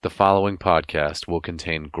The following podcast will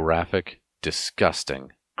contain graphic, disgusting,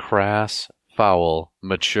 crass, foul,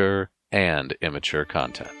 mature, and immature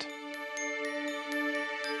content.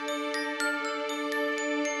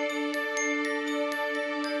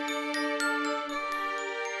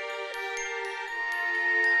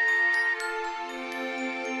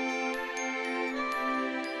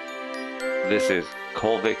 This is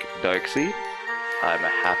Kolvik Darkseid. I'm a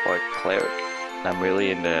half-orc cleric. I'm really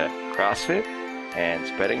into CrossFit and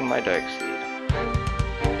spreading my Darkseid.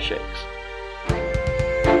 Shakes.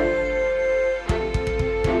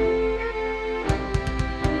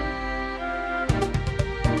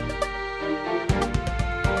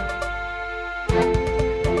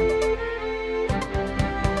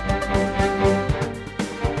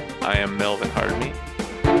 I am Melvin Hardney.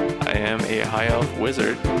 I am a high elf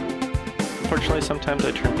wizard. Unfortunately, sometimes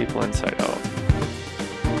I turn people inside out.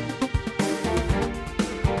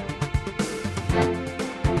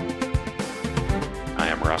 I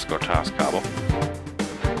am Roscoe Toscobble.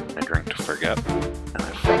 I drink to forget, and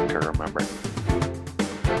I fuck to remember.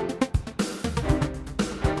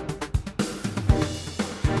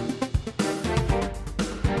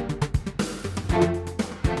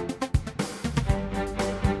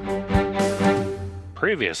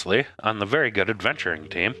 Previously on the Very Good Adventuring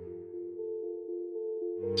team,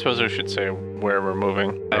 Suppose I should say where we're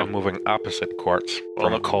moving. I'm moving opposite courts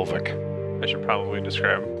from Kolvik. I should probably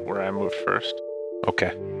describe where I moved first.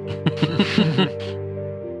 Okay.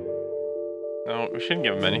 No, we shouldn't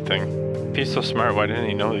give him anything. If he's so smart, why didn't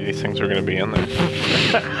he know that these things were going to be in there?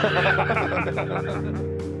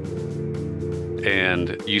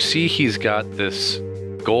 And you see he's got this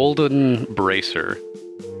golden bracer.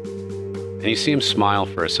 And you see him smile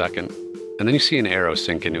for a second. And then you see an arrow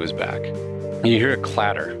sink into his back. And you hear a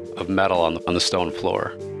clatter of metal on the stone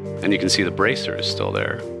floor. And you can see the bracer is still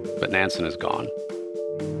there, but Nansen is gone.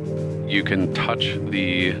 You can touch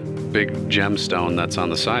the big gemstone that's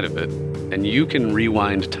on the side of it, and you can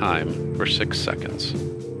rewind time for 6 seconds.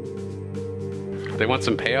 They want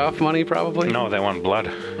some payoff money, probably? No, they want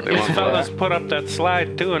blood. They want Fellas blood. put up that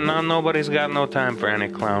slide too, and now nobody's got no time for any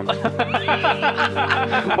clowns. What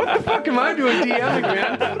the fuck am I doing DMing,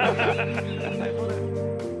 man?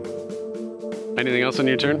 Anything else on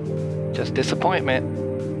your turn? Just disappointment.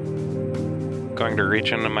 Going to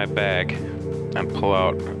reach into my bag and pull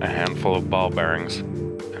out a handful of ball bearings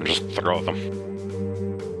and just throw them.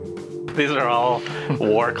 These are all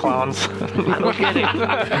war clowns. No kidding. I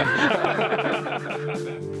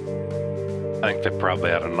think they probably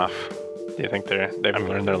had enough. Do you think they've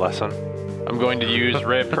learned their lesson? I'm going to use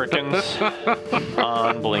Ray Perkins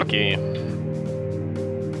on Blinky.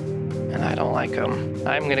 And I don't like them.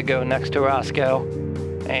 I'm gonna go next to Roscoe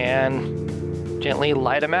and gently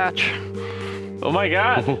light a match. Oh my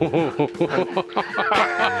god!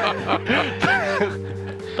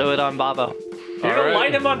 Throw it on Baba. You're gonna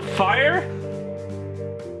light him on fire?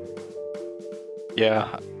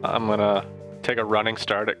 Yeah, I'm gonna take a running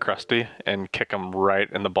start at Krusty and kick him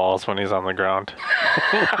right in the balls when he's on the ground.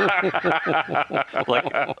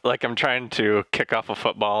 like I'm trying to kick off a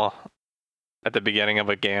football at the beginning of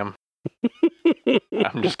a game.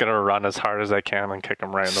 I'm just gonna run as hard as I can and kick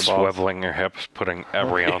him right in the balls. Swiveling your hips, putting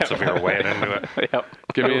every ounce of your weight into it. Yep.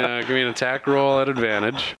 Give me an attack roll at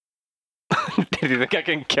advantage. Do you think I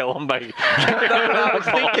can kill him by? I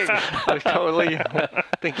was totally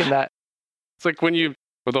thinking that. It's like with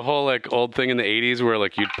the whole like old thing in the 80s where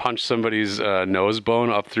like you'd punch somebody's nose bone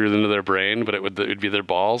up through into their brain, but it'd be their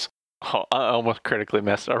balls. Oh, I almost critically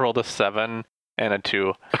missed. I rolled a 7 and a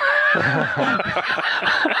 2.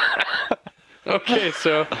 Okay,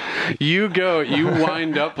 so you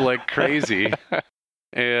wind up like crazy,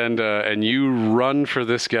 and you run for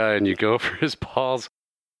this guy, and you go for his balls,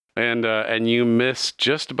 and you miss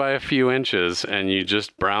just by a few inches, and you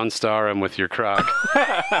just brown star him with your croc.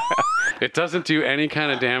 It doesn't do any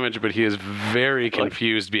kind of damage, but he is very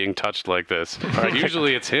confused being touched like this.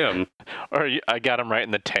 Usually it's him. Or I got him right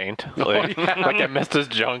in the taint. Like I missed his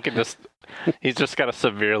junk and he's just got a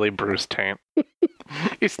severely bruised taint.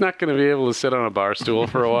 He's not going to be able to sit on a bar stool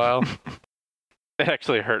for a while. It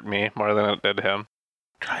actually hurt me more than it did him.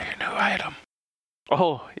 Try your new item.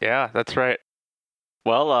 Oh, yeah, that's right.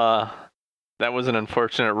 Well, that was an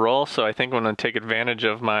unfortunate roll, so I think I'm going to take advantage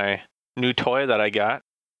of my new toy that I got.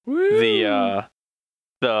 Woo!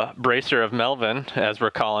 The bracer of Melvin, as we're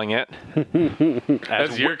calling it.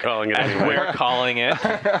 As you're calling it. As Anyway. we're calling it.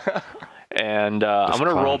 And I'm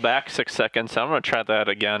going to roll back 6 seconds. I'm going to try that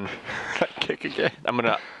again. Kick again. I'm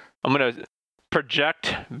gonna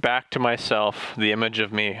project back to myself the image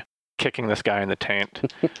of me kicking this guy in the taint.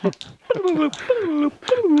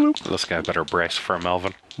 This guy better brace for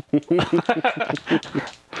Melvin.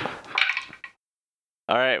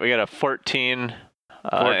 All right, we got a 14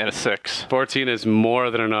 and a 6. 14 is more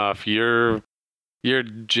than enough. Your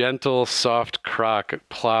gentle, soft croc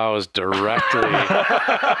plows directly.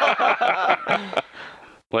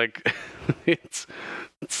 Like, it's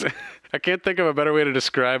I can't think of a better way to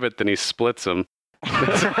describe it than he splits him.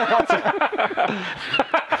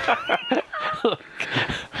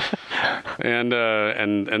 And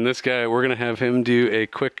this guy, we're gonna have him do a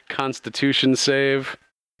quick Constitution save.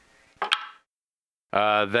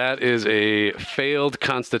 That is a failed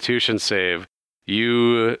Constitution save.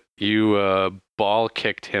 You ball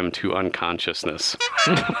kicked him to unconsciousness.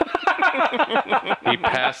 He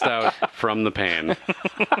passed out from the pain.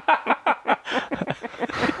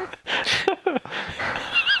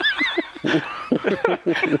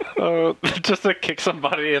 Just to kick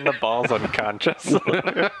somebody in the balls unconscious.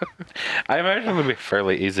 I imagine it would be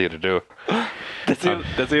fairly easy to do.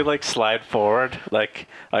 Does he like slide forward? Like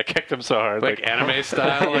I kicked him so hard, Like anime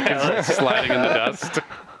style, like it's sliding in the dust.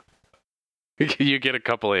 You get a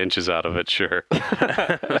couple of inches out of it, sure.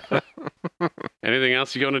 Anything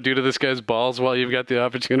else you going to do to this guy's balls while you've got the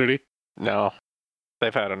opportunity? No,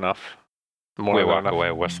 they've had enough. More We than walk enough.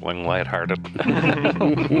 away whistling lighthearted.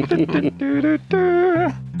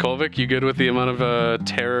 Kolvik, you good with the amount of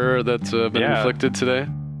terror that's been inflicted today?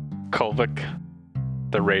 Kolvik,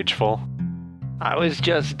 the rageful. I was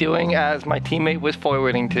just doing as my teammate was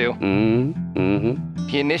forwarding to. Mm-hmm.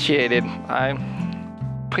 He initiated. I'm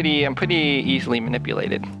pretty easily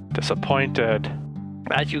manipulated. Disappointed.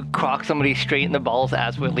 As you crock somebody straight in the balls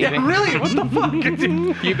as we're leaving. Really? What the fuck?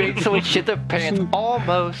 You made someone shit their pants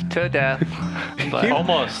almost to death. But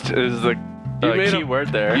Almost is the key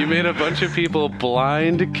word there. You made a bunch of people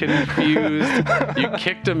blind, confused. You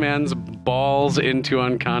kicked a man's balls into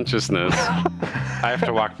unconsciousness. I have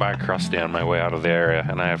to walk by Krusty on my way out of the area,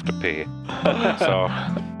 and I have to pee. So,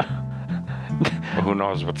 who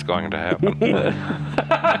knows what's going to happen?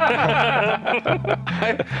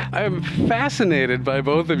 I am fascinated by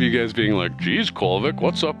both of you guys being like, geez, Kolvik,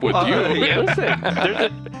 what's up with you? Listen,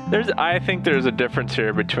 I think there's a difference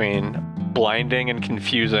here between blinding and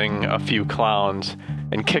confusing a few clowns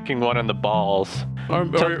and kicking one in the balls. Or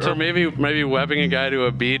maybe webbing a guy to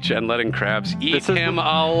a beach and letting crabs eat him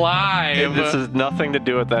alive. This has nothing to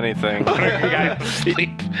do with anything. Putting a guy to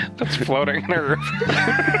sleep that's floating in a river.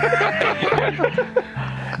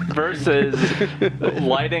 Versus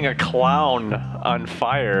lighting a clown on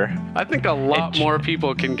fire. I think a lot more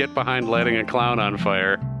people can get behind lighting a clown on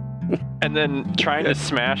fire. And then trying to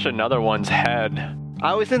smash another one's head.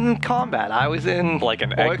 I was in combat. I was in Like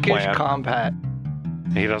an orcish eggplant. combat.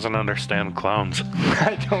 He doesn't understand clowns.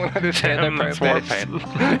 I don't understand their That's war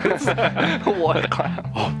purpose. paint. What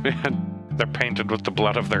clown? Oh, man. They're painted with the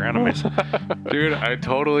blood of their enemies. Dude,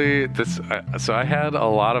 so I had a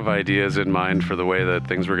lot of ideas in mind for the way that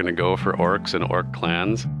things were going to go for orcs and orc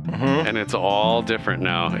clans. Mm-hmm. And it's all different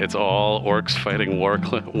now. It's all orcs fighting war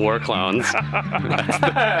clowns.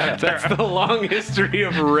 That's the long history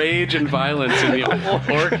of rage and violence in the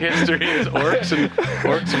orc history is orcs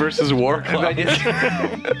versus war clowns.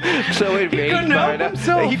 So it made couldn't help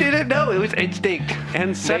himself. He didn't know. It was instinct.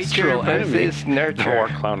 Ancestral Nature enemy. versus The nurture. war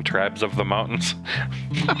clown tribes of the mountains.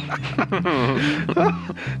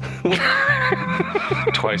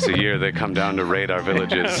 Twice a year they come down to raid our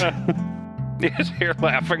villages. You just hear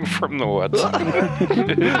laughing from the woods.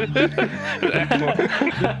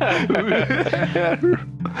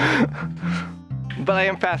 But I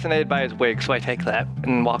am fascinated by his wig, so I take that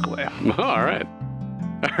and walk away. All right,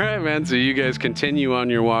 man. So you guys continue on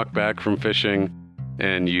your walk back from fishing,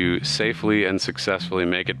 and you safely and successfully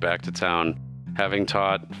make it back to town, having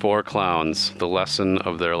taught 4 clowns the lesson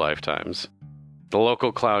of their lifetimes. The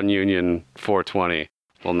local clown union 420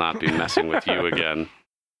 will not be messing with you again.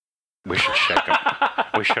 We should shake him.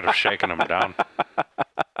 We should have shaken him down.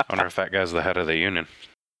 I wonder if that guy's the head of the union.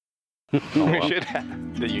 We should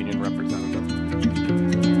have the union representative.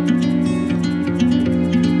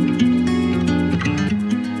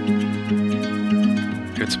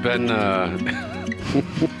 It's been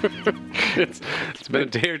it's been a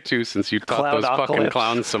day or two since you taught those fucking Cloudocalypse.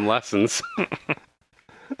 clowns some lessons.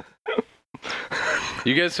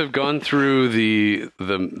 You guys have gone through the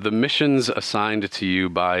missions assigned to you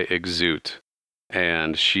by Exut,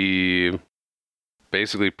 and she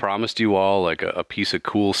basically promised you all like a piece of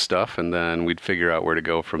cool stuff, and then we'd figure out where to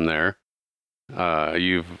go from there. None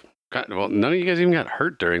of you guys even got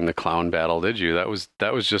hurt during the clown battle, did you? That was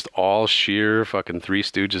just all sheer fucking Three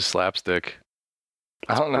Stooges slapstick.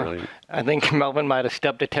 I don't know. Brilliant. I think Melvin might have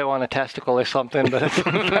stubbed a toe on a testicle or something, but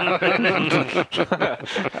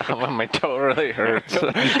My toe really hurts.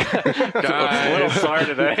 Guys. It's a little sore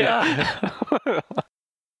today. yeah.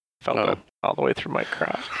 Felt it all the way through my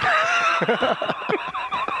crotch.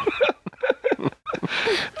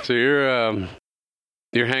 So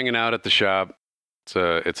you're hanging out at the shop.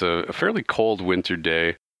 It's a fairly cold winter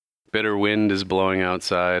day. Bitter wind is blowing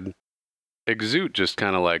outside. Exut just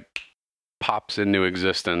kind of like pops into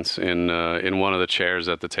existence in one of the chairs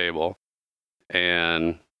at the table,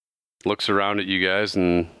 and looks around at you guys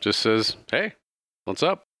and just says, "Hey, what's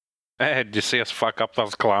up?" Hey, did you see us fuck up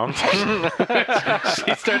those clowns?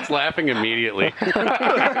 He starts laughing immediately. He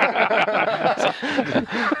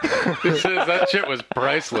says that shit was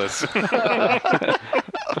priceless.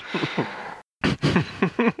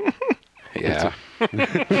 Yeah.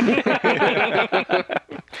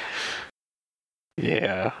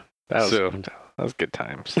 Yeah. That was good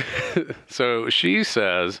times. So she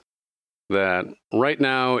says that right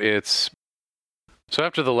now so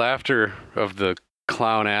after the laughter of the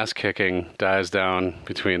clown ass kicking dies down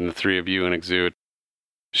between the three of you and Exut,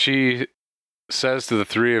 she says to the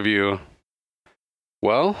three of you,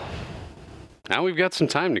 well, now we've got some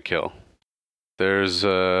time to kill. There's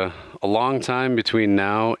a long time between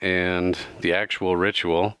now and the actual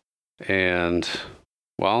ritual, and,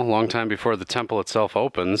 well, a long time before the temple itself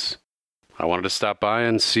opens. I wanted to stop by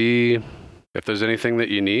and see if there's anything that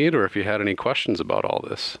you need or if you had any questions about all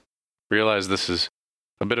this. Realize this is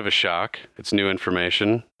a bit of a shock. It's new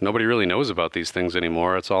information. Nobody really knows about these things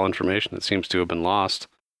anymore. It's all information that seems to have been lost.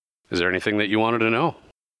 Is there anything that you wanted to know?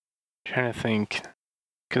 Trying to think,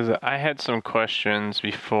 because I had some questions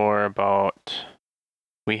before about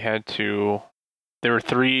there were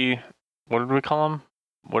 3, what did we call them?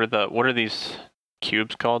 What are these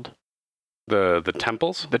cubes called? The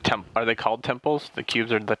temples? Are they called temples? The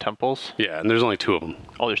cubes are the temples? Yeah, and there's only 2 of them.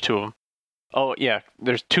 Oh, there's 2 of them. Oh, yeah,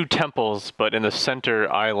 there's 2 temples, but in the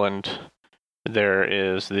center island, there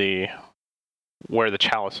is where the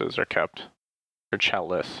chalices are kept, or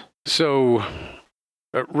chalice. So,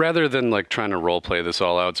 rather than like trying to roleplay this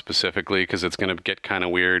all out specifically, because it's going to get kind of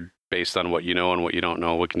weird based on what you know and what you don't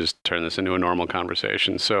know, we can just turn this into a normal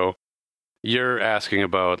conversation. So, you're asking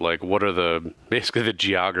about like what are basically the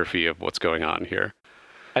geography of what's going on here.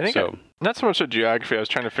 I think not so much the geography. I was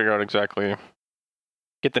trying to figure out exactly,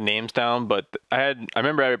 get the names down, but I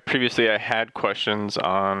remember previously I had questions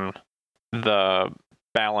on the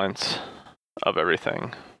balance of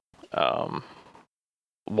everything.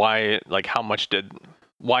 Why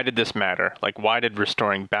did this matter? Like, why did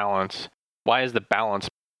restoring balance? Why is the balance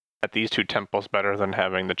at these 2 temples better than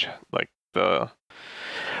having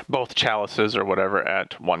both chalices or whatever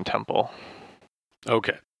at one temple?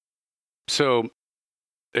 Okay. So,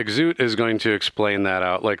 Exut is going to explain that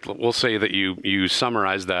out. Like, we'll say that you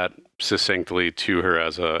summarize that succinctly to her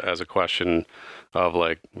as a question of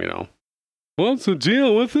like, you know, what's the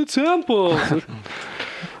deal with the temples?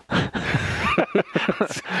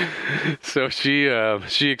 So she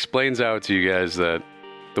explains out to you guys that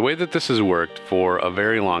the way that this has worked for a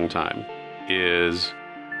very long time is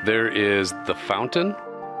there is the fountain,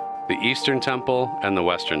 the Eastern Temple, and the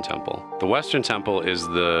Western Temple. The Western Temple is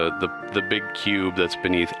the big cube that's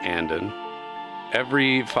beneath Andon.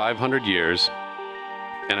 Every 500 years,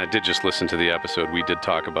 and I did just listen to the episode, we did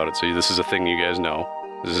talk about it, so this is a thing you guys know.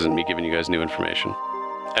 This isn't me giving you guys new information.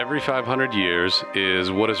 Every 500 years is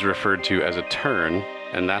what is referred to as a turn,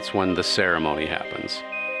 and that's when the ceremony happens.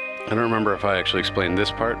 I don't remember if I actually explained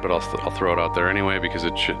this part, but I'll throw it out there anyway because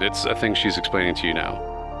it's a thing she's explaining to you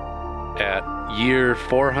now. At year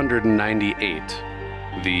 498,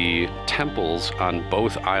 the temples on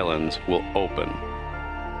both islands will open.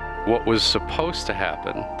 What was supposed to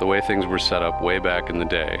happen, the way things were set up way back in the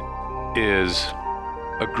day, is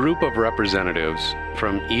a group of representatives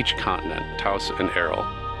from each continent, Taos and Errol,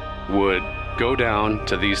 would go down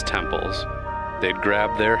to these temples. They'd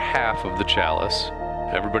grab their half of the chalice.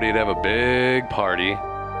 Everybody'd have a big party,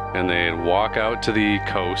 and they'd walk out to the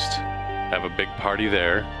coast, have a big party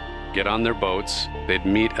there, get on their boats. They'd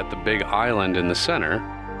meet at the big island in the center.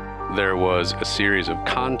 There was a series of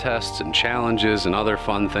contests and challenges and other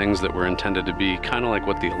fun things that were intended to be kind of like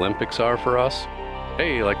what the Olympics are for us.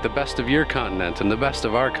 Hey, like the best of your continent and the best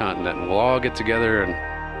of our continent, and we'll all get together and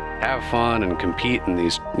have fun and compete in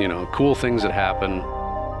these, cool things that happen.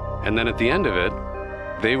 And then at the end of it,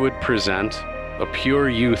 they would present a pure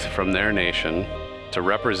youth from their nation to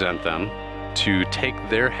represent them, to take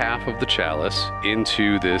their half of the chalice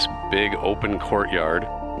into this big open courtyard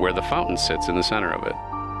where the fountain sits in the center of it.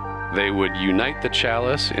 They would unite the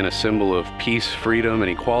chalice in a symbol of peace, freedom, and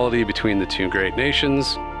equality between the two great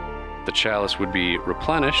nations. The chalice would be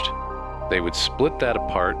replenished. They would split that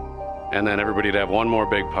apart, and then everybody'd have one more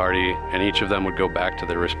big party, and each of them would go back to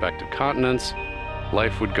their respective continents.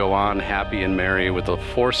 Life would go on happy and merry with the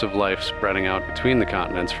force of life spreading out between the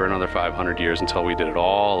continents for another 500 years until we did it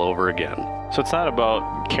all over again. So it's not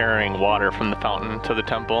about carrying water from the fountain to the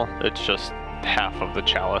temple. It's just half of the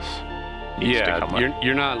chalice.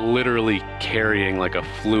 You're not literally carrying like a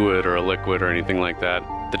fluid or a liquid or anything like that.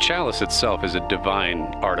 The chalice itself is a divine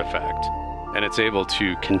artifact, and it's able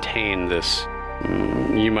to contain this,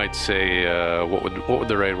 you might say, what would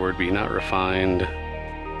the right word be? Not refined,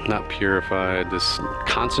 not purified, this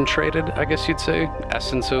concentrated, I guess you'd say,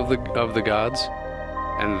 essence of the gods.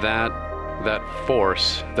 And that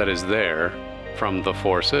force that is there from the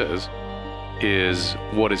forces is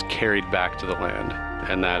what is carried back to the land,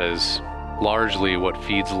 and that is largely what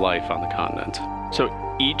feeds life on the continent. So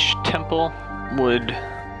each temple would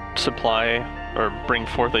supply or bring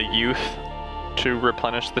forth a youth to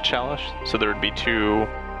replenish the chalice? So there would be 2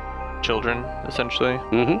 children, essentially,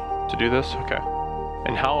 to do this? Okay.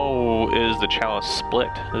 And how is the chalice split?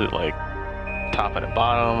 Is it like top and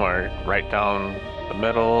bottom, or right down the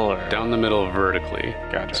middle? Or down the middle vertically.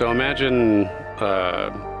 Gotcha. So imagine,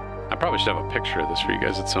 I probably should have a picture of this for you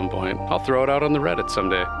guys at some point. I'll throw it out on the Reddit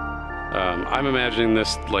someday. I'm imagining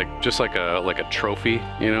this just like a trophy,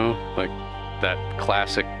 like that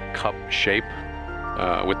classic cup shape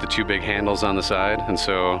with the 2 big handles on the side, and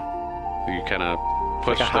so you kind of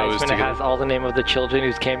push like a those Heisman together. that has all the name of the children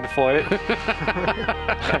who came before it.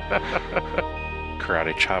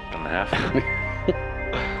 Karate chopped in half.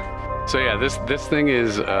 So yeah, this thing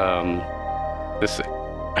is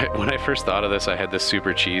when I first thought of this, I had this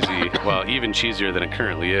super cheesy, well, even cheesier than it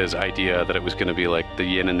currently is, idea that it was going to be like the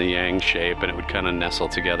yin and the yang shape, and it would kind of nestle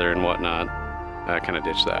together and whatnot. I kind of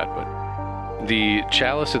ditched that, but the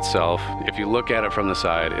chalice itself, if you look at it from the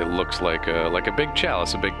side, it looks like a big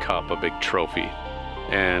chalice, a big cup, a big trophy,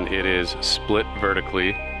 and it is split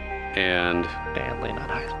vertically. And Stanley, not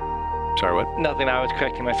Heisman. sorry, what? Nothing, I was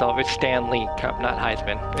correcting myself. It's Stanley Cup, not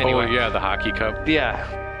Heisman. Anyway. Oh yeah, the hockey cup.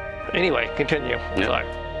 Yeah. Anyway, continue. Yeah. Sorry.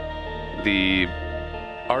 The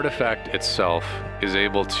artifact itself is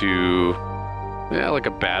able to, like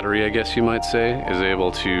a battery, I guess you might say, is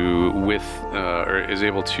able to is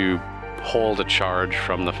able to hold a charge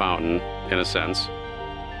from the fountain in a sense.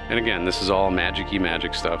 And again, this is all magic-y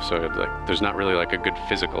magic stuff, so there's not really like a good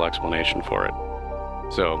physical explanation for it.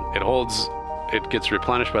 So it gets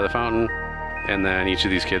replenished by the fountain, and then each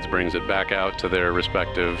of these kids brings it back out to their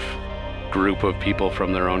respective group of people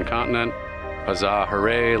from their own continent. Huzzah,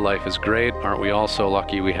 hooray, life is great. Aren't we all so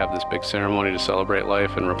lucky we have this big ceremony to celebrate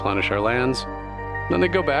life and replenish our lands? Then they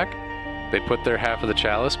go back. They put their half of the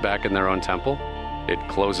chalice back in their own temple. It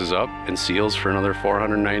closes up and seals for another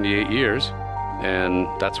 498 years, and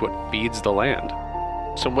that's what feeds the land.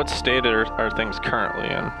 So what state are things currently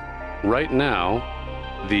in? Right now,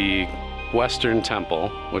 the Western Temple,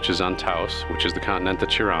 which is on Taos, which is the continent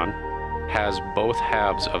that you're on, has both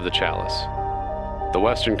halves of the chalice. The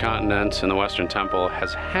Western continent and the Western Temple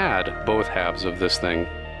has had both halves of this thing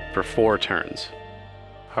for 4 turns.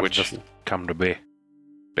 How did this come to be?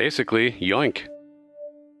 Basically, yoink.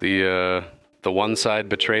 The one side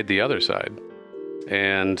betrayed the other side.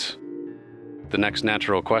 And the next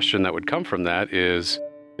natural question that would come from that is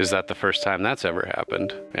that the first time that's ever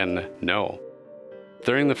happened? And no.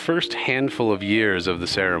 During the first handful of years of the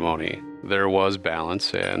ceremony, there was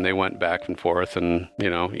balance, and they went back and forth, and,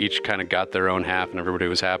 each kind of got their own half, and everybody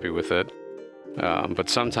was happy with it. But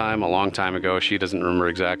sometime, a long time ago, she doesn't remember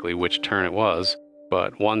exactly which turn it was,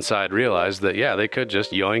 but one side realized that, they could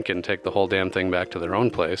just yoink and take the whole damn thing back to their own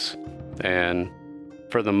place. And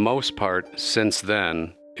for the most part, since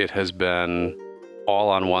then, it has been all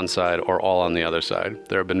on one side or all on the other side.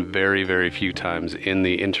 There have been very, very few times in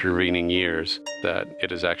the intervening years that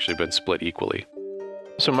it has actually been split equally.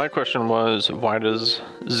 So my question was, why does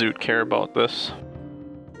Zoot care about this?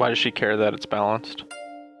 Why does she care that it's balanced?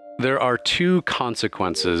 There are 2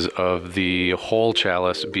 consequences of the whole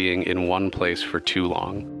chalice being in one place for too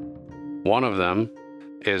long. One of them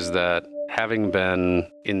is that having been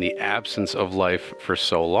in the absence of life for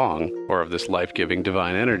so long, or of this life-giving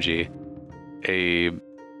divine energy, the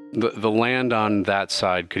land on that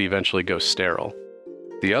side could eventually go sterile.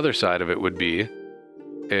 The other side of it would be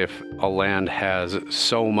if a land has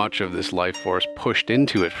so much of this life force pushed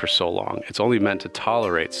into it for so long. It's only meant to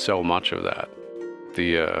tolerate so much of that.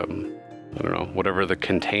 Whatever the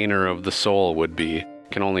container of the soul would be,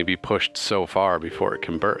 can only be pushed so far before it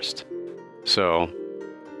can burst. So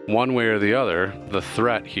One way or the other, the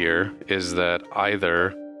threat here is that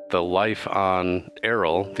either the life on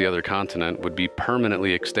Errol, the other continent, would be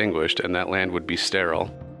permanently extinguished and that land would be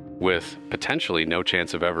sterile, with potentially no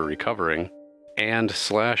chance of ever recovering,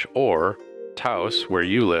 and/or Taos, where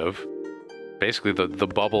you live, basically the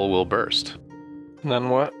bubble will burst. And then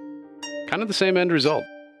what? Kind of the same end result.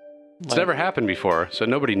 It's never happened before, so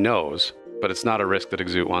nobody knows, but it's not a risk that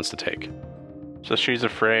Exut wants to take. So she's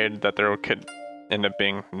afraid that there could end up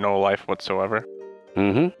being no life whatsoever.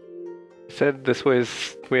 Mm-hmm. You said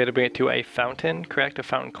we had to bring it to a fountain, correct? A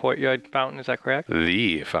fountain courtyard fountain, is that correct?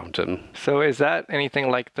 The fountain. So is that anything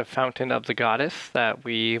like the fountain of the goddess that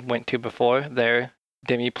we went to before, their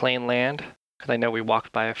demi-plane land? Because I know we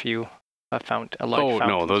walked by a large fountain. Oh,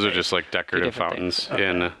 no, those are just like decorative different fountains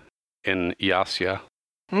things. in Yasya.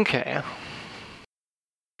 Okay.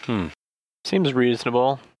 Seems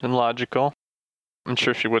reasonable and logical. I'm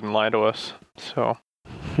sure she wouldn't lie to us, so...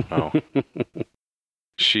 Oh.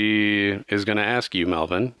 She is going to ask you,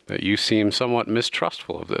 Melvin, that you seem somewhat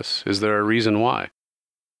mistrustful of this. Is there a reason why?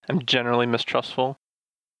 I'm generally mistrustful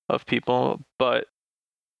of people, but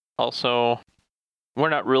also we're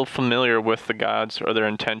not real familiar with the gods or their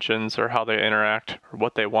intentions or how they interact or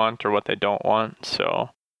what they want or what they don't want.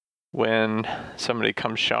 So when somebody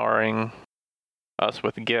comes showering us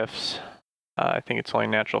with gifts, I think it's only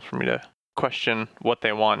natural for me to question what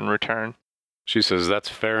they want in return. She says, that's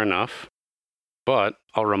fair enough, but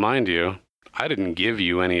I'll remind you, I didn't give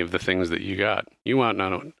you any of the things that you got. You went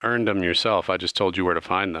and earned them yourself. I just told you where to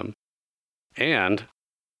find them. And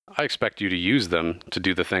I expect you to use them to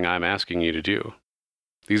do the thing I'm asking you to do.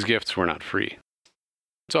 These gifts were not free.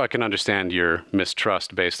 So I can understand your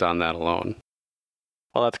mistrust based on that alone.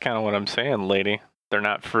 Well, that's kind of what I'm saying, lady. They're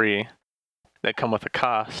not free. They come with a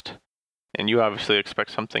cost. And you obviously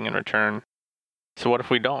expect something in return. So what if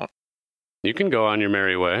we don't? You can go on your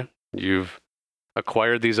merry way. You've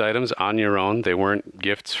acquired these items on your own. They weren't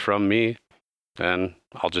gifts from me. And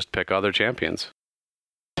I'll just pick other champions.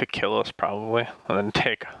 To kill us, probably. And then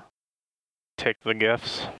take the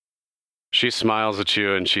gifts. She smiles at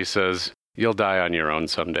you and she says, you'll die on your own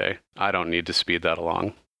someday. I don't need to speed that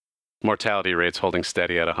along. Mortality rate's holding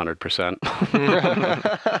steady at 100%.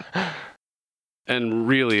 And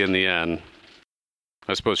really, in the end,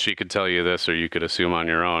 I suppose she could tell you this, or you could assume on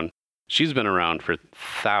your own. She's been around for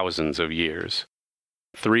thousands of years.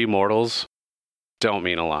 3 mortals don't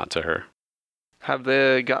mean a lot to her. Have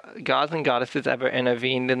the gods and goddesses ever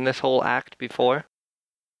intervened in this whole act before?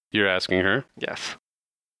 You're asking her? Yes.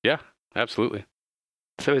 Yeah, absolutely.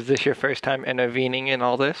 So is this your first time intervening in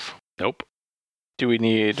all this? Nope. Do we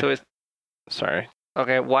need... Sorry.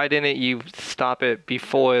 Okay, why didn't you stop it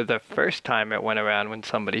before the first time it went around when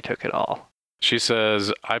somebody took it all? She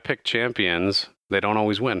says, I pick champions. They don't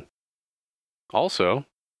always win. Also,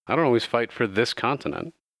 I don't always fight for this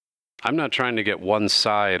continent. I'm not trying to get one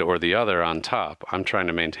side or the other on top. I'm trying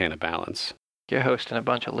to maintain a balance. You're hosting a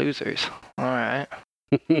bunch of losers. All right.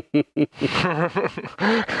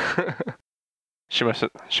 She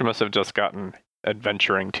must have just gotten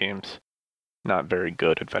adventuring teams. Not very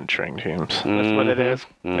good adventuring teams. That's what it is.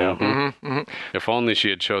 Yeah. Mm-hmm, mm-hmm. If only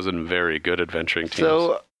she had chosen very good adventuring teams.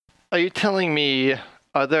 So, are you telling me,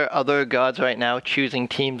 are there other gods right now choosing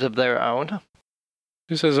teams of their own?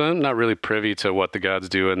 She says, I'm not really privy to what the gods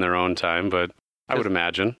do in their own time, but I would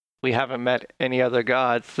imagine. We haven't met any other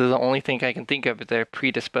gods, so the only thing I can think of is they're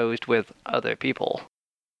predisposed with other people.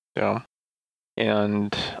 Yeah.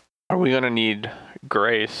 And are we going to need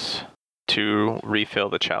grace to refill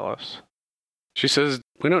the chalice? She says,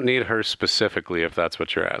 we don't need her specifically if that's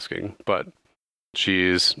what you're asking, but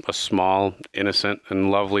she's a small, innocent, and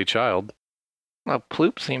lovely child. Well,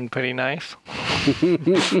 Ploop seemed pretty nice.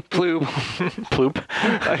 Ploop. Ploop.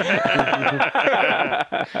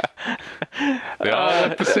 They all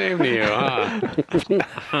look the same to you,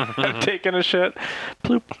 huh? Taking a shit.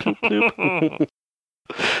 Ploop, ploop, ploop.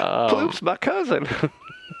 Ploop's my cousin.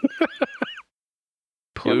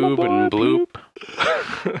 Ploob and bloop.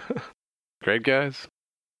 Great guys.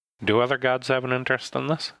 Do other gods have an interest in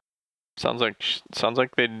this? Sounds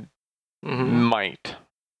like they might,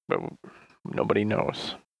 but nobody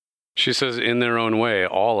knows. She says, in their own way,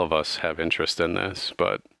 all of us have interest in this,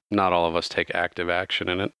 but not all of us take active action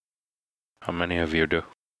in it. How many of you do?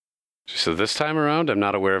 She said, this time around, I'm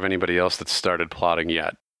not aware of anybody else that's started plotting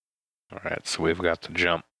yet. All right, so we've got to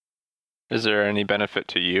jump. Is there any benefit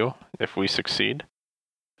to you if we succeed?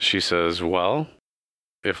 She says, well,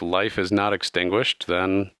 if life is not extinguished,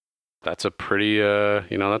 then that's a pretty,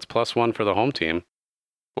 that's +1 for the home team.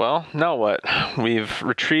 Well, now what? We've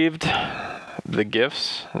retrieved the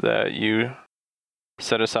gifts that you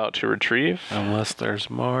set us out to retrieve? Unless there's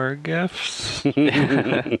more gifts.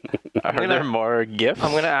 Are there more gifts?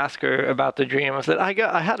 I'm gonna ask her about the dream. I said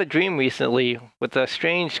I had a dream recently with a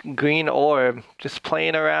strange green orb just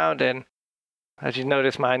playing around, and as you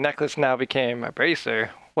notice, my necklace now became a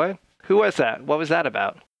bracer. What? Who was that? What was that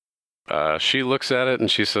about? She looks at it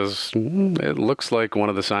and she says, it looks like one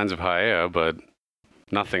of the signs of Haea, but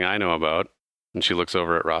nothing I know about. And she looks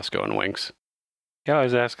over at Roscoe and winks. Yeah, I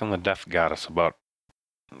was asking the death goddess about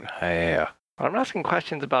Haea. I'm asking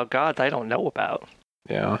questions about gods I don't know about.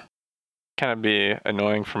 Yeah. Kind of be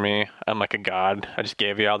annoying for me. I'm like a god. I just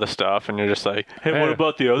gave you all the stuff, and you're just like, hey, what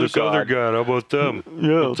about the other god? god, how about them?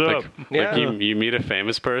 Yeah, What's up? Yeah. Like you meet a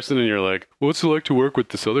famous person and you're like, what's it like to work with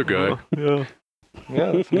this other guy? Yeah.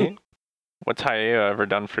 Yeah, that's neat. What's Haea ever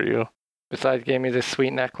done for you? Besides, gave me this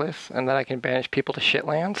sweet necklace, and then I can banish people to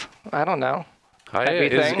shitlands. I don't know. Haea is,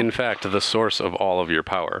 Everything. in fact, the source of all of your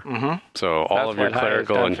power. Mm-hmm. So all That's of your what Haea's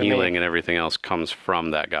clerical done and for me. healing and everything else comes from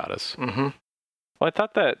that goddess. Mm-hmm. Well, I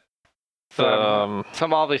thought that. So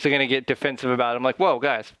I'm obviously going to get defensive about it. I'm like, whoa,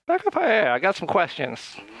 guys, back up. I got some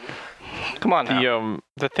questions. Come on now.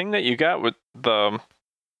 The thing that you got with the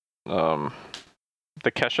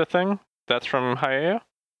Kesha thing, that's from Haea?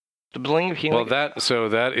 The bling of healing. Well,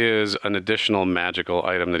 that is an additional magical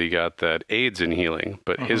item that he got that aids in healing,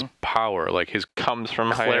 but his power, like his Comes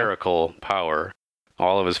from Haea. clerical power,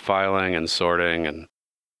 all of his filing and sorting, and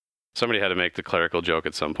somebody had to make the clerical joke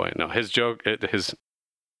at some point. No, his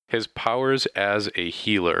powers as a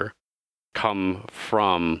healer come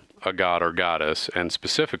from a god or goddess, and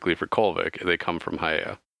specifically for Kolvik, they come from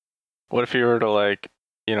Haea. What if you were to,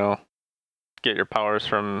 get your powers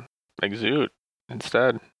from Exut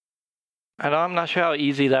instead? I know I'm not sure how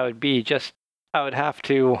easy that would be. Just, I would have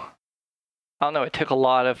to, I don't know, it took a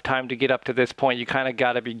lot of time to get up to this point. You kind of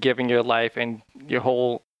got to be giving your life and your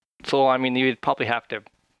whole soul. I mean, you'd probably have to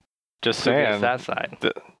Just do this, saying. that side.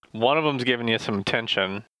 One of them's giving you some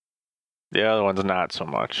attention. The other one's not so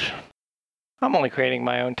much. I'm only creating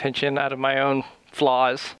my own tension out of my own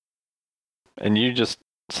flaws. And you just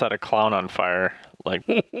set a clown on fire.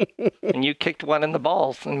 And you kicked one in the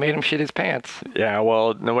balls and made him shit his pants. Yeah,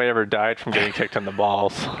 well, nobody ever died from getting kicked in the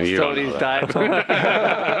balls. You don't know Somebody's that.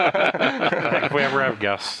 died. If we ever have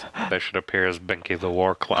guests, they should appear as Binky the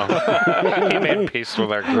War Clown. He made peace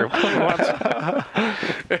with our group once.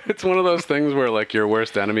 It's one of those things where, your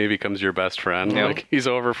worst enemy becomes your best friend. Yep. Like, he's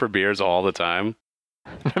over for beers all the time.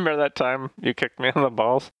 Remember that time you kicked me in the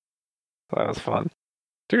balls? That was fun.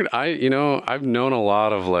 Dude, I've known a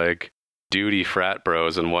lot of, duty frat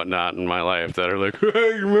bros and whatnot in my life that are like,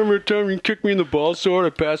 hey, you remember the time you kicked me in the balls so I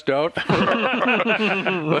passed out?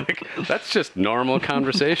 That's just normal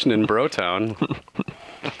conversation in Brotown.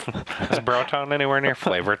 Is Brotown anywhere near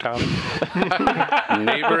Flavortown?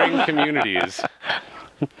 Neighboring communities.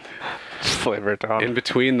 Flavor town. In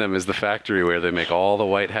between them is the factory where they make all the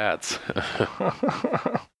white hats.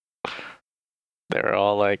 They were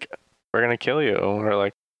all like, we're going to kill you. And we're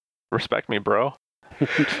like, respect me, bro.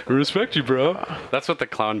 Respect you, bro. That's what the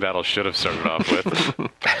clown battle should have started off with.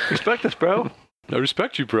 Respect us, bro. I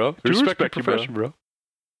respect you, bro. Respect your you, bro. profession, bro.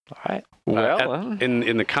 All right. Well,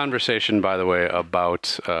 In the conversation, by the way,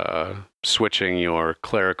 about switching your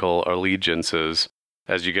clerical allegiances,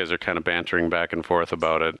 as you guys are kind of bantering back and forth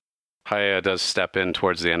about it, Haea does step in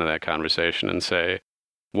towards the end of that conversation and say,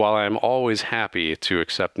 while I am always happy to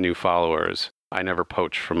accept new followers, I never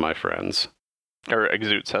poach from my friends. or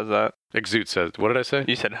Exut says that. Exut says, what did I say?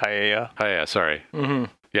 You said Haea. Haea, sorry.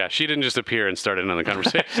 Mm-hmm. Yeah, she didn't just appear and start another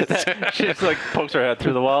conversation. She just pokes her head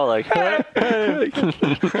through the wall like, hey. I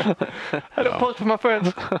don't post for my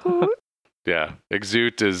friends. Yeah,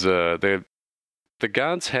 Exut is the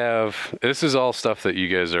gods have. This is all stuff that you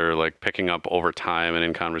guys are picking up over time and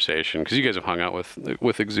in conversation because you guys have hung out with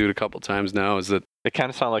Exut a couple times now. Is that It kind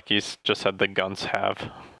of sounded like you just said the guns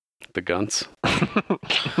have. the guns?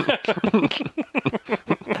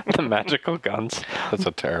 The magical guns. That's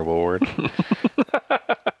a terrible word.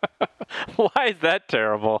 Why is that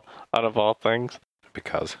terrible out of all things?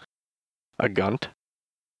 Because A gunt?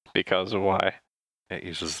 Because of why?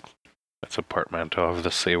 it's a portmanteau of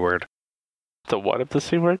the C word. The what of the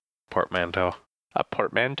C word? Portmanteau. A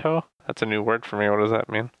portmanteau? That's a new word for me. What does that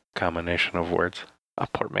mean? Combination of words. A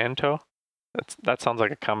portmanteau? That sounds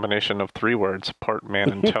like a combination of 3 words. Port,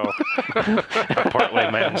 man, and toe. A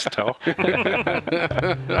portly man's toe.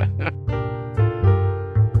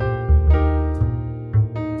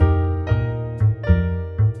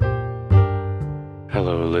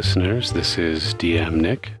 Hello, listeners. This is DM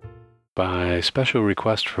Nick. By special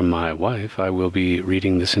request from my wife, I will be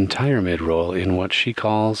reading this entire mid-roll in what she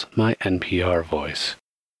calls my NPR voice.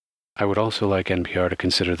 I would also like NPR to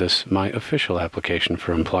consider this my official application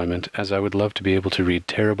for employment, as I would love to be able to read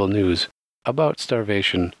terrible news about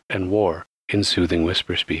starvation and war in soothing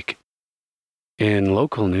whisper speak. In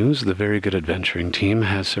local news, the Very Good Adventuring team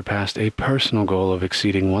has surpassed a personal goal of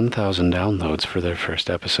exceeding 1,000 downloads for their first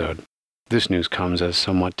episode. This news comes as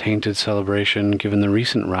somewhat tainted celebration given the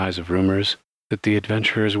recent rise of rumors that the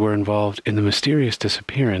adventurers were involved in the mysterious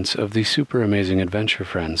disappearance of the super amazing adventure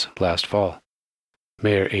friends last fall.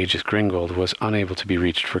 Mayor Aegis Gringold was unable to be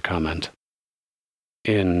reached for comment.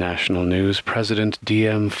 In national news, President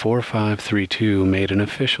DM4532 made an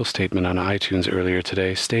official statement on iTunes earlier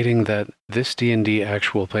today stating that this D&D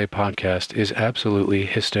actual play podcast is absolutely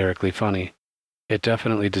hysterically funny. It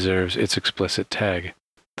definitely deserves its explicit tag.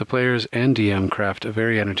 The players and DM craft a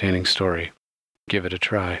very entertaining story. Give it a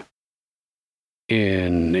try.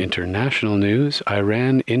 In international news,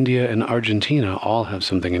 Iran, India, and Argentina all have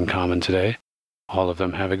something in common today. All of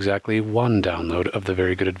them have exactly one download of the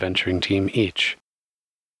Very Good Adventuring team each.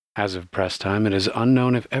 As of press time, it is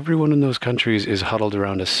unknown if everyone in those countries is huddled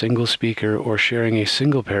around a single speaker or sharing a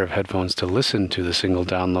single pair of headphones to listen to the single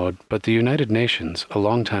download, but the United Nations, a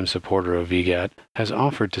longtime supporter of VGAT, has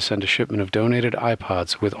offered to send a shipment of donated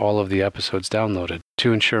iPods with all of the episodes downloaded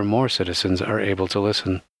to ensure more citizens are able to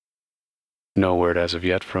listen. No word as of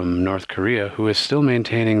yet from North Korea, who is still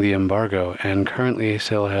maintaining the embargo and currently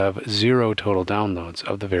still have 0 total downloads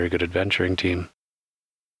of the Very Good Adventuring team.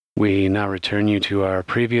 We now return you to our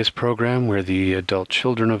previous program where the adult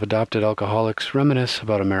children of adopted alcoholics reminisce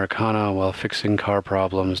about Americana while fixing car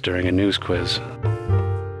problems during a news quiz.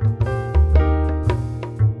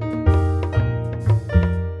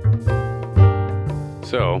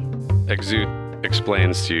 So, Exut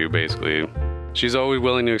explains to you basically, she's always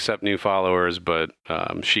willing to accept new followers, but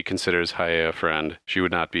she considers Haye a friend. She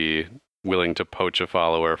would not be willing to poach a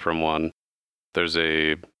follower from one. There's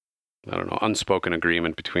a unspoken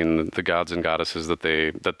agreement between the gods and goddesses that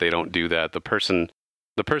they don't do that. The person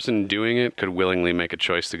doing it could willingly make a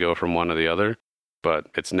choice to go from one to the other, but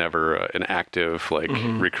it's never an active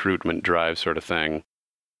recruitment drive sort of thing.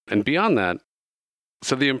 And beyond that,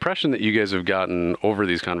 so the impression that you guys have gotten over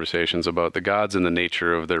these conversations about the gods and the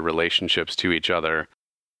nature of their relationships to each other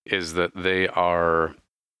is that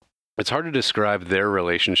it's hard to describe their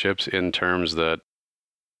relationships in terms that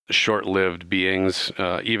short-lived beings,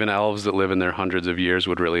 even elves that live in their hundreds of years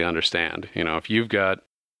would really understand. If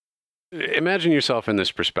imagine yourself in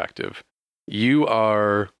this perspective. You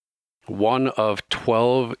are one of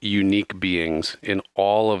 12 unique beings in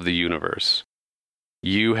all of the universe.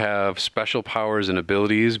 You have special powers and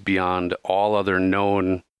abilities beyond all other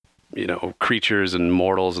known, creatures and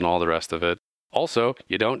mortals and all the rest of it. Also,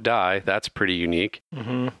 you don't die. That's pretty unique.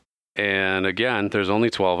 Mm-hmm. And again, there's only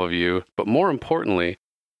 12 of you. But more importantly,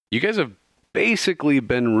 you guys have basically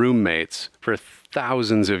been roommates for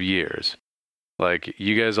thousands of years. Like,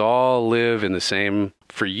 you guys all live in the same,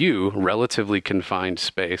 for you, relatively confined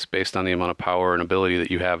space based on the amount of power and ability that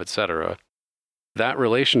you have, etc. That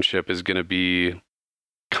relationship is going to be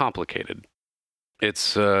complicated.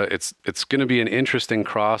 It's going to be an interesting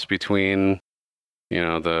cross between,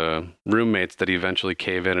 the roommates that eventually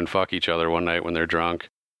cave in and fuck each other one night when they're drunk,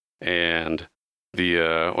 and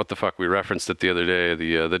the what the fuck, we referenced it the other day,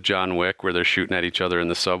 the John Wick where they're shooting at each other in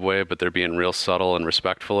the subway, but they're being real subtle and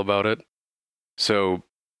respectful about it. So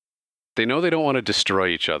they know they don't want to destroy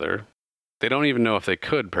each other. They don't even know if they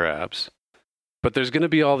could, perhaps. But there's going to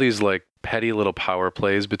be all these petty little power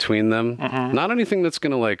plays between them. Mm-hmm. Not anything that's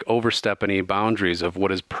going to overstep any boundaries of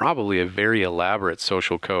what is probably a very elaborate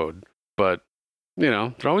social code. But,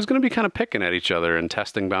 they're always going to be kind of picking at each other and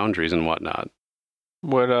testing boundaries and whatnot.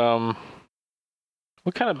 What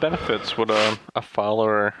kind of benefits would a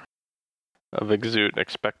follower of Exut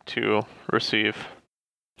expect to receive?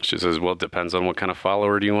 She says, well, it depends on what kind of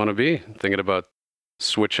follower do you want to be. Thinking about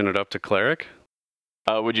switching it up to cleric?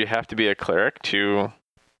 Would you have to be a cleric to...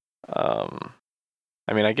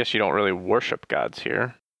 I guess you don't really worship gods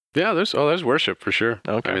here. Yeah, there's worship for sure.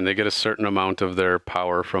 Okay. They get a certain amount of their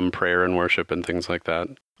power from prayer and worship and things like that.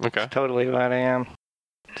 Okay. That's totally what I am.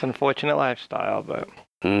 It's an unfortunate lifestyle, but...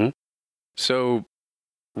 Mm-hmm. So,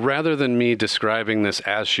 rather than me describing this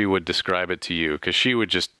as she would describe it to you, because she would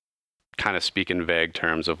just kind of speak in vague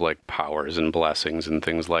terms of powers and blessings and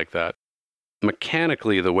things like that,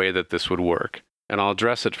 mechanically the way that this would work, and I'll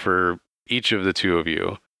address it for each of the two of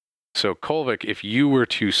you. So, Kolvik, if you were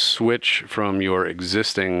to switch from your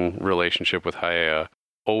existing relationship with Haye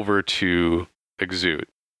over to Exut,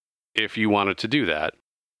 if you wanted to do that,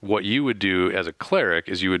 what you would do as a cleric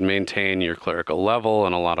is you would maintain your clerical level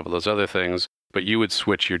and a lot of those other things, but you would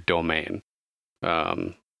switch your domain.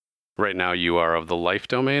 right now you are of the life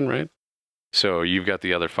domain, right? So you've got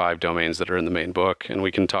the other 5 domains that are in the main book, and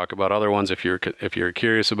we can talk about other ones if you're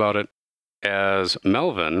curious about it. As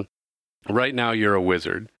Melvin, right now you're a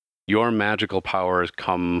wizard. Your magical powers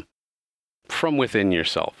come from within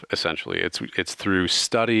yourself, essentially. It's through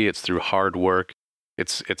study, it's through hard work.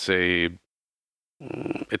 It's a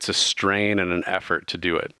strain and an effort to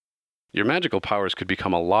do it. Your magical powers could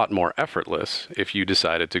become a lot more effortless if you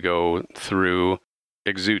decided to go through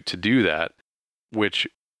Exut to do that, which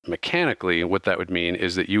mechanically, what that would mean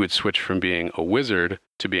is that you would switch from being a wizard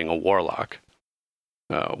to being a warlock.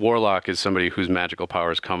 Warlock is somebody whose magical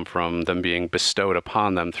powers come from them being bestowed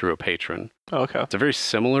upon them through a patron. Okay. It's a very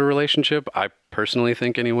similar relationship, I personally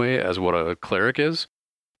think anyway, as what a cleric is,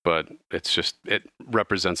 but it's just, it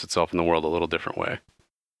represents itself in the world a little different way.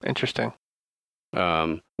 Interesting.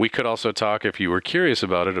 We could also talk, if you were curious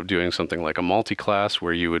about it, of doing something like a multi-class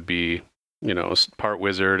where you would be, part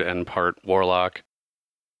wizard and part warlock.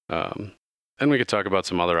 And we could talk about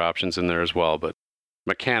some other options in there as well, but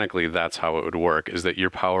mechanically that's how it would work, is that your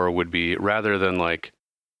power would be, rather than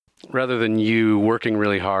you working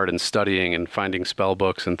really hard and studying and finding spell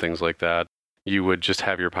books and things like that, you would just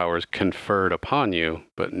have your powers conferred upon you,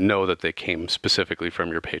 but know that they came specifically from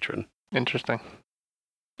your patron. Interesting.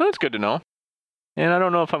 Well, that's good to know. And I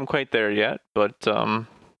don't know if I'm quite there yet, but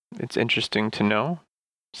it's interesting to know.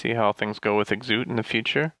 See how things go with Exut in the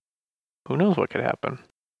future. Who knows what could happen?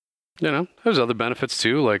 There's other benefits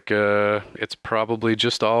too, like it's probably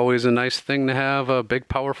just always a nice thing to have a big,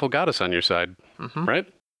 powerful goddess on your side, right?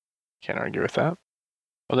 Can't argue with that.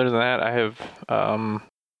 Other than that, I have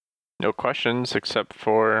no questions except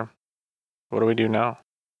for, what do we do now?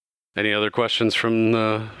 Any other questions from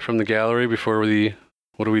the gallery before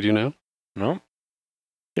what do we do now? No.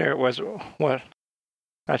 There was what?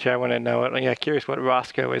 Actually, I want to know it. Yeah, curious what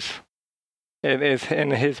Roscoe is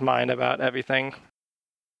in his mind about everything.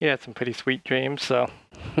 He had some pretty sweet dreams, so.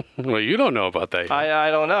 Well, you don't know about that yet. I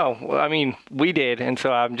don't know. Well, I mean, we did, and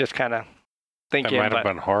so I'm just kind of thinking. It might have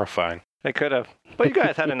been horrifying. It could have. But you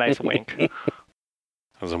guys had a nice wink. I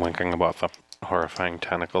was winking about the horrifying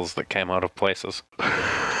tentacles that came out of places.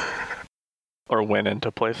 Or went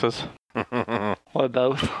into places. Or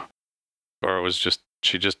both. Or it was just,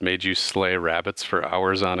 she just made you slay rabbits for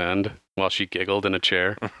hours on end while she giggled in a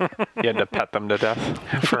chair. You had to pet them to death.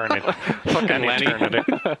 For an fucking eternity.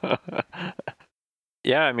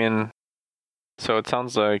 Yeah, I mean, so it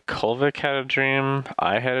sounds like Kolvik had a dream.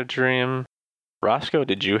 I had a dream. Roscoe,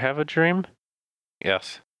 did you have a dream?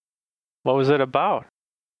 Yes. What was it about?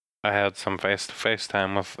 I had some face-to-face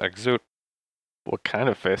time with Exut. What kind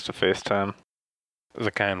of face-to-face time? The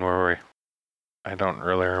kind where I don't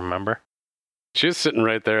really remember. She was sitting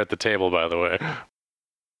right there at the table, by the way.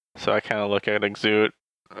 So I kind of look at Exut.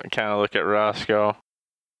 I kind of look at Roscoe.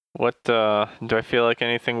 What, do I feel like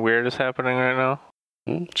anything weird is happening right now?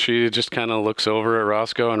 She just kind of looks over at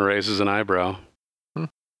Roscoe and raises an eyebrow. I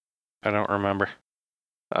don't remember.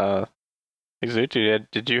 Exut,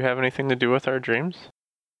 did you have anything to do with our dreams?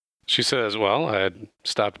 She says, well, I had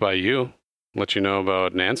stopped by you, let you know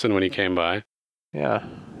about Nansen when he came by. Yeah.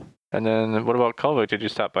 And then what about Kolvik? Did you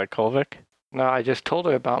stop by Kolvik? No, I just told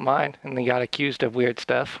her about mine, and they got accused of weird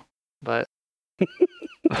stuff. But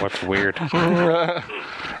What's weird?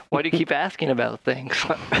 why do you keep asking about things?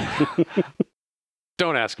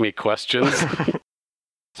 Don't ask me questions.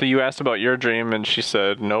 So you asked about your dream, and she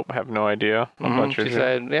said, nope, have no idea about your She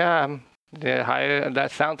dream. said, yeah,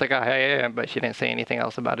 that sounds like a high, but she didn't say anything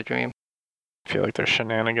else about a dream. I feel like there's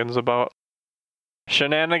shenanigans about.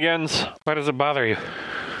 Shenanigans! Why does it bother you?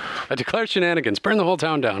 I declare shenanigans. Burn the whole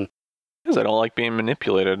town down. Because I don't like being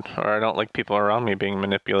manipulated, or I don't like people around me being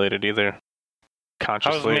manipulated either. How was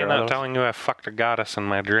Consciously me or not otherwise. telling you I fucked a goddess in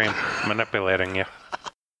my dream, manipulating you?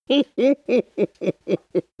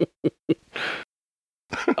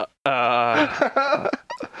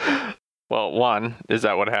 Well, one, is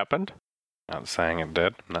that what happened? Not saying it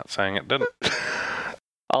did. Not saying it didn't.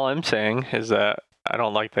 All I'm saying is that I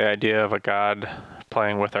don't like the idea of a god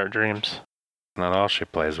playing with our dreams. Not all she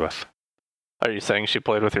plays with. Are you saying she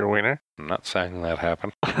played with your wiener? I'm not saying that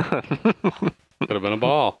happened. Could have been a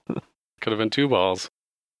ball. Could have been 2 balls.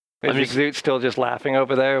 Is Exut still just laughing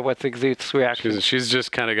over there? What's Exut's reaction? She's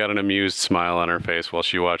just kind of got an amused smile on her face while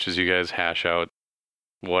she watches you guys hash out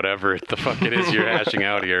whatever the fuck it is you're hashing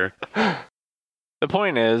out here. The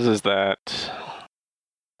point is that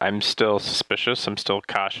I'm still suspicious, I'm still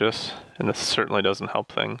cautious, and this certainly doesn't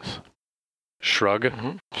help things. Shrug.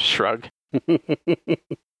 Shrug.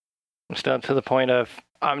 I'm still to the point of,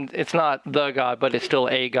 it's not the god, but it's still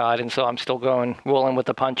a god, and so I'm still rolling with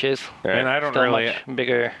the punches. I mean, I don't Still really. much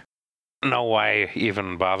bigger. know why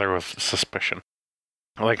even bother with suspicion.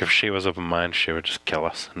 Like, if she was of a mind, she would just kill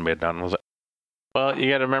us and be done with it. Well, you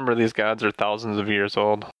gotta remember these gods are thousands of years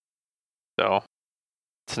old. So,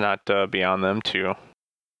 it's not beyond them to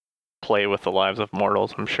play with the lives of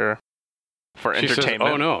mortals, I'm sure. For She says,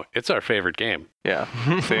 entertainment. oh no, it's our favorite game. Yeah.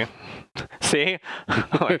 See? See?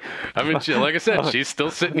 I mean, like I said, she's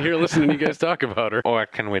still sitting here listening to you guys talk about her.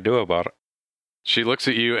 What can we do about it? She looks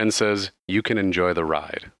at you and says, you can enjoy the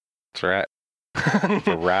ride. That's right.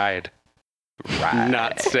 The ride.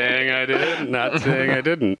 Not saying I did. Not saying I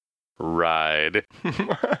didn't. Ride.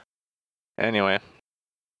 Anyway.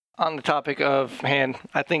 On the topic of hand,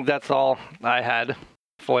 I think that's all I had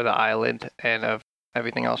for the island and of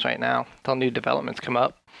everything else right now. Until new developments come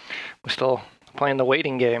up, we're still playing the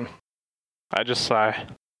waiting game. I just sigh.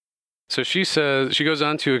 So she goes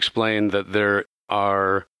on to explain that there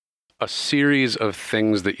are a series of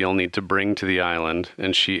things that you'll need to bring to the island,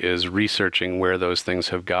 and she is researching where those things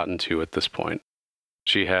have gotten to at this point.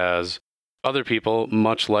 She has other people,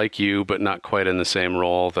 much like you, but not quite in the same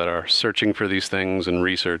role, that are searching for these things and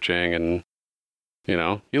researching, and,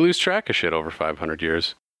 you lose track of shit over 500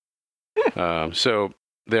 years. So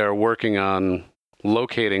they're working on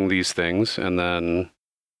locating these things and then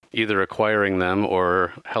either acquiring them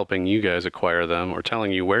or helping you guys acquire them or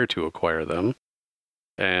telling you where to acquire them.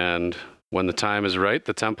 And when the time is right,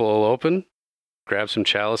 the temple will open, grab some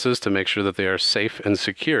chalices to make sure that they are safe and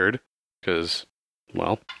secured, because,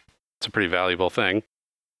 well, it's a pretty valuable thing.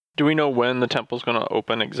 Do we know when the temple's going to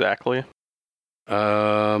open exactly?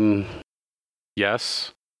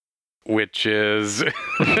 Yes. Which is,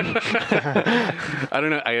 I don't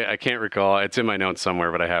know, I can't recall. It's in my notes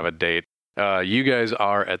somewhere, but I have a date. You guys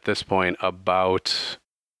are at this point about,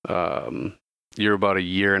 you're about a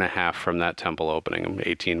year and a half from that temple opening,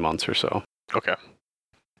 18 months or so. Okay.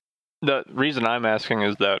 The reason I'm asking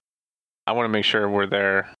is that I want to make sure we're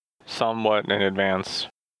there somewhat in advance,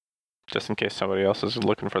 just in case somebody else is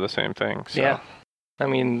looking for the same thing. So. Yeah. I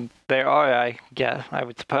mean, there are, I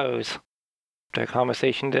would suppose, the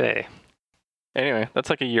conversation today. Anyway, that's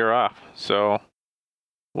like a year off. So,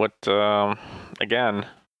 what, again,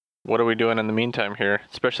 what are we doing in the meantime here?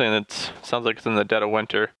 Especially sounds like it's in the dead of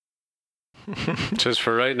winter. Just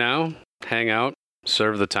for right now, hang out,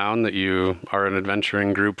 serve the town that you are an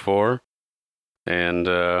adventuring group for, and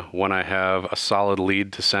when I have a solid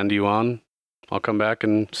lead to send you on, I'll come back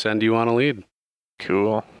and send you on a lead.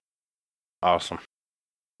 Cool. Awesome.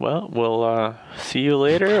 Well, we'll see you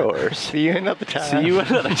later, or See you another time. see you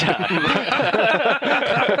another time.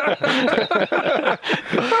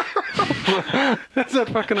 That's that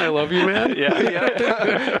fucking I love you, man.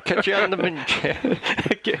 Yeah. Catch you on the minja.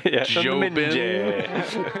 Yeah, Joe on the Ben.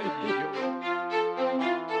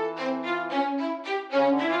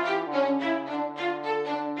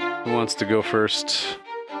 Who wants to go first?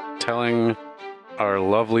 Telling our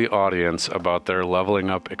lovely audience about their leveling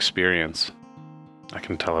up experience. I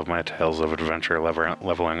can tell of my tales of adventure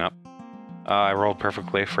leveling up. I rolled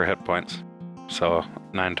perfectly for hit points. So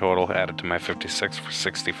 9 total added to my 56 for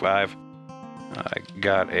 65. I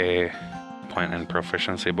got a point in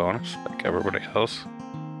proficiency bonus like everybody else.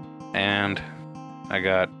 And I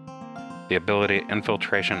got the ability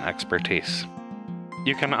Infiltration Expertise.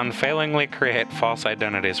 You can unfailingly create false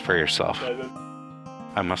identities for yourself.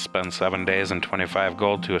 I must spend 7 days and 25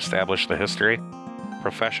 gold to establish the history,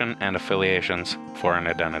 profession, and affiliations for an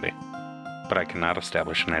identity. But I cannot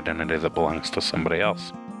establish an identity that belongs to somebody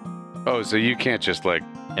else. Oh, so you can't just, like,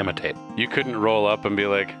 Imitate. you couldn't roll up and be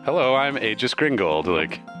like, hello, I'm Aegis Gringold.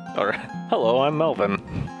 Like, Or, hello, I'm Melvin.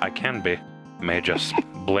 I can be. Magus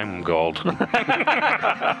Blimgold.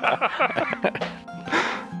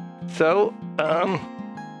 So,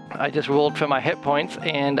 I just rolled for my hit points,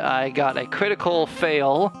 and I got a critical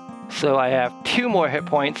fail. So I have 2 more hit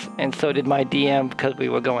points, and so did my DM because we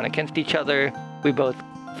were going against each other. We both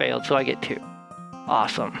failed, so I get 2.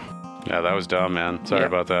 Awesome. yeah, that was dumb, man. Sorry Yep.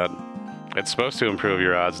 about that. It's supposed to improve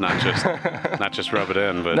your odds, not just rub it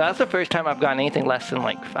in, but That's the first time I've gotten anything less than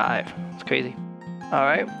like 5. It's crazy. All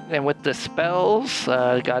right, and with the spells,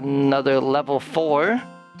 I got another level 4.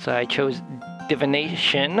 So I chose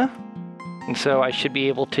divination, and so I should be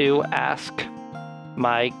able to ask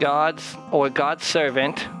my gods or god's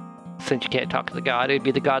servant. Since you can't talk to the god, it would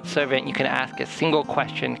be the god's servant. You can ask a single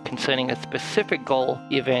question concerning a specific goal,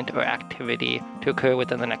 event, or activity to occur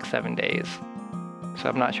within the next 7 days. So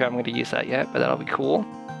I'm not sure I'm going to use that yet, but that'll be cool.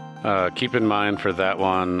 keep in mind for that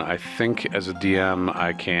one, I think as a DM,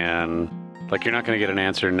 I can, like, you're not going to get an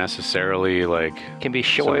answer necessarily, like... It can be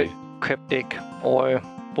short, somebody- cryptic, or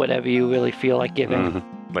whatever you really feel like giving.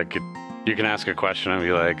 Like, You can ask a question and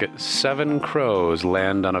be like, 7 crows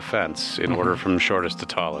land on a fence in order from shortest to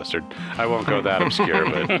tallest. Or I won't go that obscure,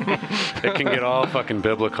 but it can get all fucking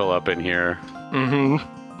biblical up in here.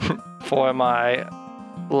 For my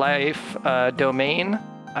life domain,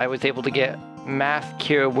 I was able to get Mass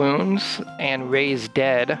Cure Wounds and Raise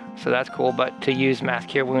Dead, so that's cool. But to use Mass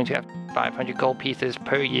Cure Wounds, you have 500 gold pieces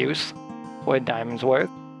per use, or a diamond's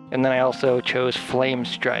worth. And then I also chose Flame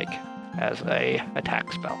Strike as a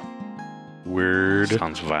attack spell. Weird.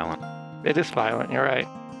 Sounds violent. It is violent, you're right.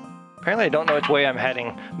 Apparently I don't know which way I'm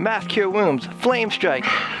heading. Mass Cure Wounds, Flame Strike.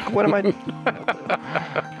 What am I...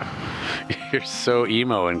 You're so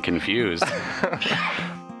emo and confused.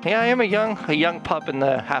 Yeah, I am a young pup in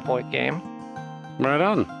the half-orc game. Right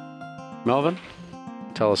on. Melvin,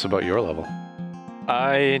 tell us about your level.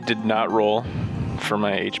 I did not roll for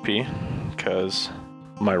my HP because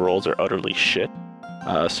my rolls are utterly shit.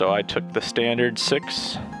 So I took the standard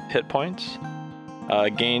 6 hit points,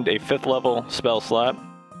 gained a 5th level spell slot,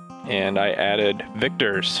 and I added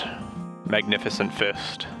Victor's Magnificent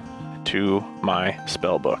Fist to my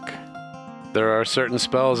spell book. There are certain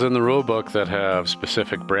spells in the rulebook that have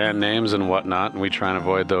specific brand names and whatnot, and we try and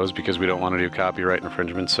avoid those because we don't want to do copyright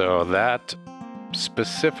infringement. So that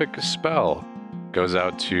specific spell goes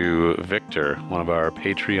out to Victor, one of our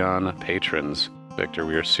Patreon patrons. Victor,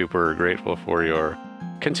 we are super grateful for your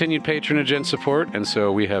continued patronage and support, and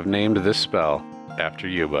so we have named this spell after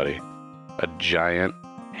you, buddy. A giant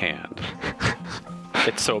hand.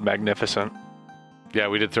 It's so magnificent. Yeah,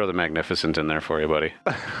 we did throw the magnificent in there for you, buddy.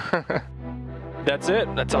 That's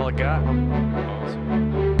it. That's all I got.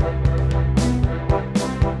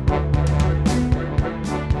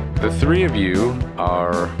 The 3 of you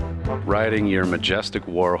are riding your majestic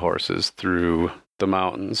war horses through the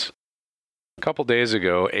mountains. A couple days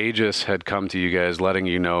ago, Aegis had come to you guys letting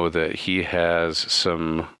you know that he has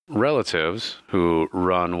some relatives who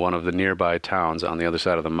run one of the nearby towns on the other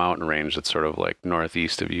side of the mountain range that's sort of like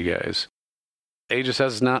northeast of you guys. Aegis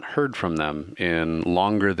has not heard from them in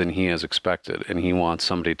longer than he has expected, and he wants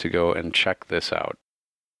somebody to go and check this out.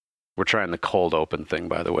 We're trying the cold open thing,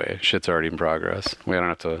 by the way. Shit's already in progress. We don't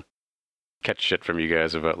have to catch shit from you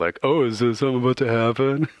guys about like, oh, is there something about to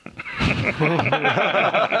happen?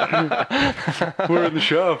 We're in the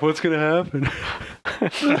shop. What's going to happen?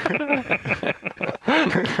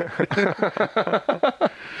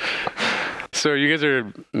 So you guys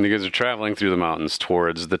are traveling through the mountains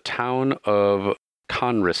towards the town of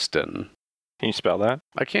Conriston. Can you spell that?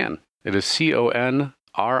 I can. It is Conriston.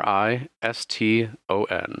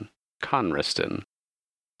 Conriston.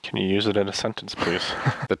 Can you use it in a sentence, please?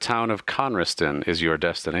 The town of Conriston is your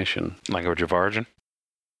destination. Language of origin?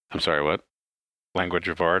 I'm sorry, what? Language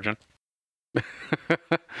of origin?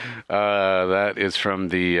 That is from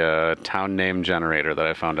the town name generator that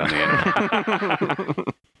I found on the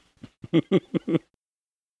internet.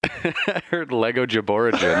 I heard Lego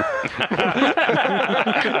Jaborigin.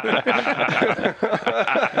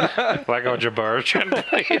 Lego Jaborigin,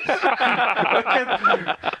 please.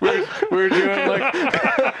 we're doing like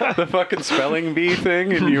the fucking spelling bee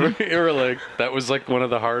thing, and you were like, that was like one of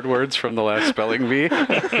the hard words from the last spelling bee.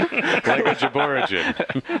 Lego Jaborigin.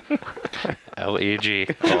 LegO.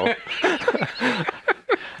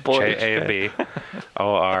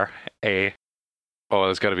 JABORA. Oh,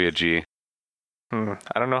 there's got to be a G. I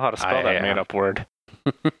don't know how to spell that made-up word.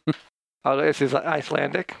 Oh, this is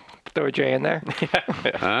Icelandic. Throw a J in there.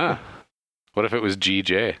 Ah. What if it was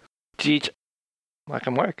GJ? Jeech. That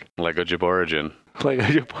can work. Lego Jaborigin. Lego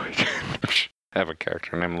Jaborigin. I have a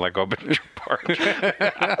character named Lego Jaborigin.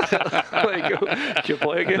 Lego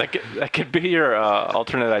Jaborigin. That could be your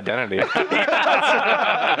alternate identity.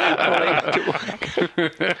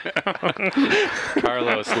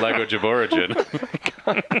 Carlos Lego Jaborigin.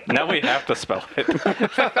 Now we have to spell it.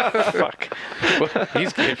 Fuck. Well,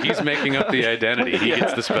 if he's making up the identity, he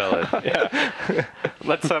gets to spell it. Yeah.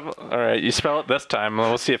 Let's have. All right, you spell it this time, and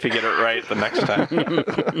we'll see if you get it right the next time.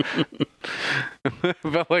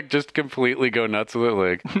 But like, just completely go nuts with it.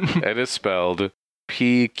 Like, it is spelled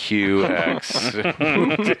PQX.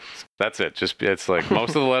 That's it. Just it's like most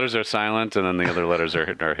of the letters are silent, and then the other letters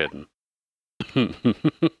are hidden.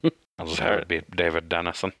 I'll just have it be David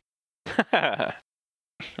Dennison.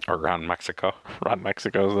 Or Ron Mexico. Ron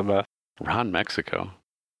Mexico's the best. Ron Mexico.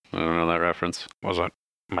 I don't know that reference. Was it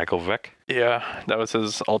Michael Vick? Yeah, that was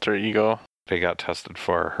his alter ego. He got tested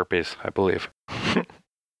for herpes, I believe.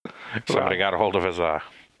 Somebody got a hold of his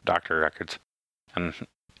doctor records, and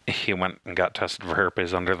he went and got tested for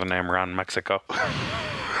herpes under the name Ron Mexico.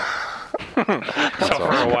 So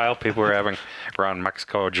for a while, people were having Ron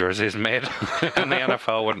Mexico jerseys made, and the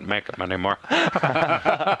NFL wouldn't make them anymore.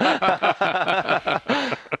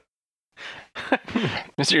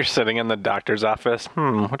 As you're sitting in the doctor's office,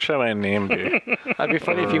 what should my name be? That'd be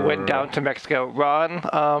funny if you went down to Mexico.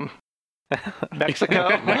 Ron, Mexico?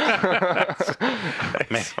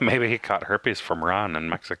 Maybe he caught herpes from Ron in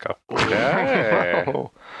Mexico. Yeah.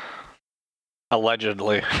 Oh.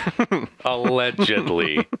 Allegedly.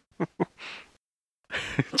 Allegedly.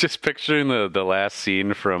 Just picturing the last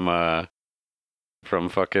scene from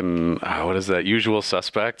fucking what is that? Usual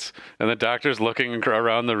Suspects, and the doctor's looking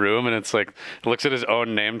around the room, and it's like looks at his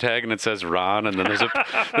own name tag, and it says Ron, and then there's a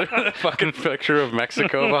fucking picture of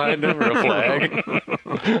Mexico behind him or a flag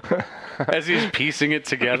as he's piecing it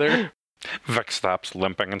together. Vic stops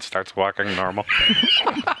limping and starts walking normal.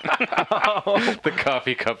 The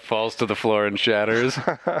coffee cup falls to the floor and shatters.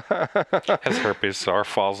 His herpes sore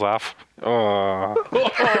falls off. Oh.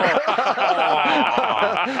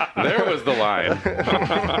 There was the line.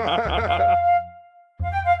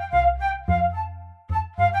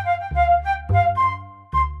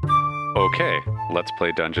 Okay, let's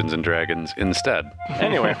play Dungeons and Dragons instead.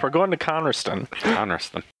 Anyway, we're going to Conriston.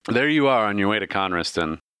 Conriston. There you are on your way to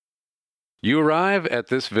Conriston. You arrive at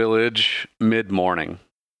this village mid-morning.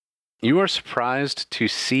 You are surprised to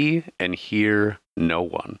see and hear no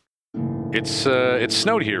one. It's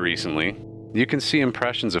snowed here recently. You can see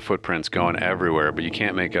impressions of footprints going everywhere, but you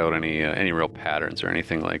can't make out any real patterns or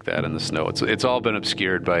anything like that in the snow. It's all been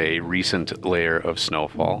obscured by a recent layer of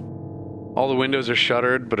snowfall. All the windows are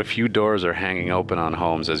shuttered, but a few doors are hanging open on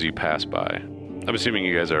homes as you pass by. I'm assuming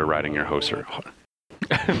you guys are riding your hoser.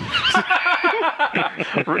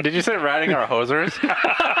 Did you say riding our hosers?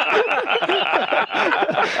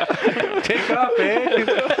 Take off, eh?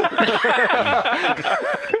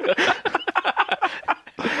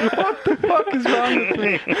 What the fuck is wrong with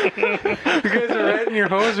me? You guys are riding your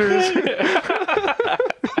hosers.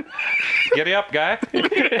 Giddy up, guy.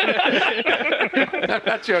 I'm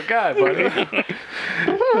not your guy, buddy.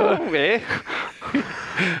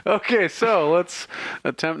 Okay, so let's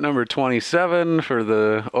attempt number 27 for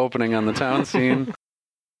the opening on the town scene.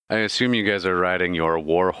 I assume you guys are riding your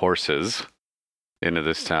war horses into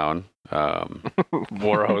this town.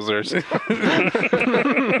 War hosers.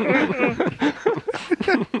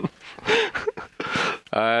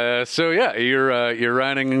 So yeah, you're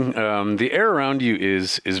riding. The air around you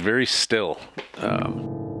is very still.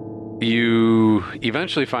 You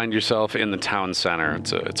eventually find yourself in the town center.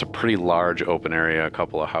 It's a pretty large open area, a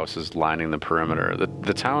couple of houses lining the perimeter.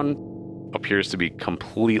 The town appears to be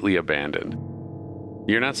completely abandoned.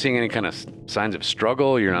 You're not seeing any kind of signs of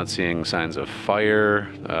struggle. You're not seeing signs of fire.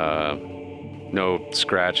 No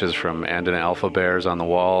scratches from Andan alpha bears on the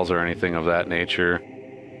walls or anything of that nature.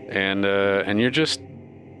 And you're just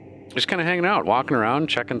kind of hanging out, walking around,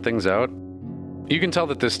 checking things out. You can tell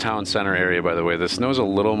that this town center area, by the way, the snow's a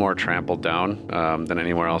little more trampled down than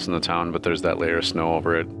anywhere else in the town, but there's that layer of snow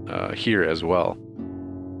over it here as well.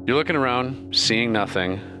 You're looking around, seeing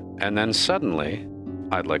nothing, and then suddenly,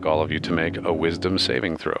 I'd like all of you to make a wisdom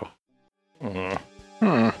saving throw.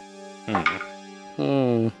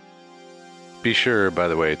 Be sure, by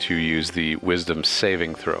the way, to use the wisdom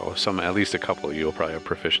saving throw. At least a couple of you will probably have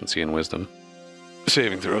proficiency in wisdom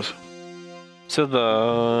saving throws.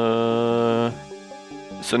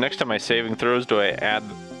 So next to my saving throws, do I add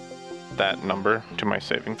that number to my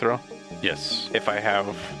saving throw? Yes. If I have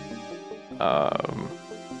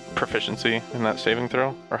proficiency in that saving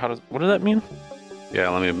throw, or what does that mean? Yeah,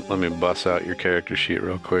 let me bust out your character sheet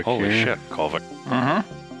real quick. Holy here. shit, Kolvik.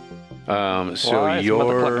 So Wise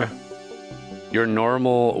your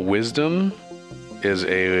normal wisdom is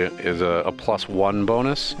a +1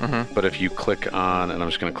 bonus. But if you click on, and I'm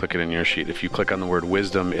just going to click it in your sheet, if you click on the word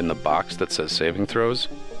wisdom in the box that says saving throws,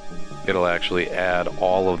 it'll actually add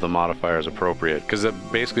all of the modifiers appropriate. Because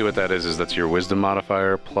basically what that is that's your wisdom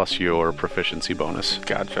modifier plus your proficiency bonus.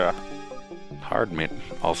 Gotcha. Hard meat.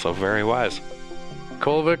 Also very wise.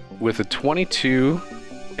 Kolvik with a 22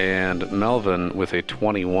 and Melvin with a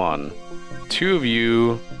 21. Two of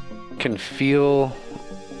you can feel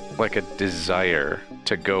like a desire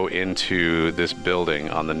to go into this building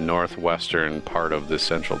on the northwestern part of this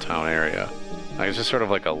central town area. Like it's just sort of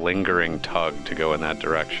like a lingering tug to go in that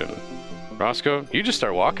direction. Roscoe, you just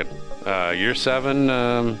start walking. You're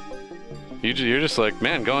 7. You're just like,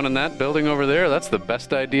 man, going in that building over there, that's the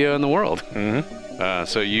best idea in the world.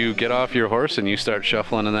 So you get off your horse and you start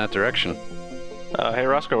shuffling in that direction. Hey,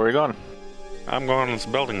 Roscoe, where are you going? I'm going to this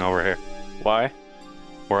building over here. Why?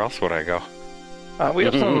 Where else would I go? We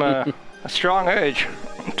have a strong urge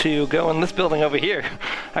to go in this building over here.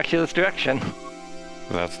 actually this direction.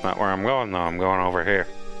 That's not where I'm going, though. I'm going over here.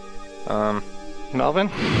 Melvin?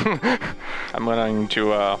 I'm going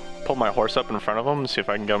to pull my horse up in front of him and see if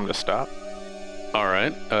I can get him to stop. All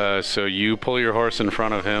right. So you pull your horse in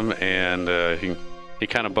front of him, and he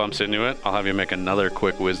kind of bumps into it. I'll have you make another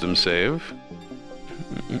quick wisdom save.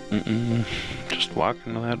 Just walk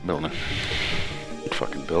into that building.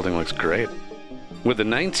 Fucking building looks great. With a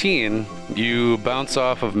 19, you bounce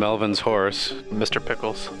off of Melvin's horse, Mr.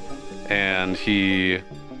 Pickles. and he,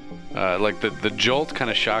 the jolt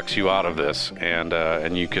kind of shocks you out of this,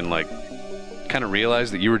 and you can kind of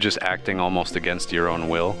realize that you were just acting almost against your own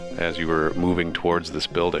will as you were moving towards this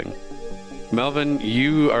building. Melvin,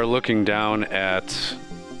 you are looking down at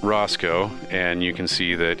Roscoe, and you can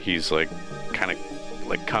see that he's kind of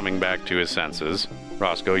coming back to his senses.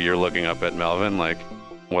 Roscoe, you're looking up at Melvin like,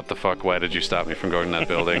 what the fuck, why did you stop me from going to that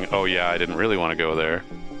building? Oh yeah, I didn't really want to go there.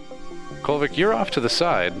 Kolvik, you're off to the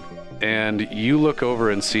side, and you look over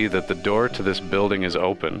and see that the door to this building is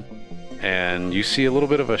open, and you see a little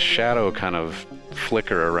bit of a shadow kind of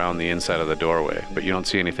flicker around the inside of the doorway, but you don't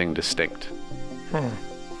see anything distinct.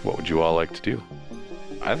 What would you all like to do?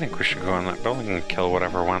 I think we should go in that building and kill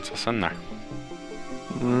whatever wants us in there.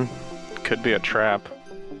 Could be a trap.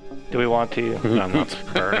 Do we want to? And let's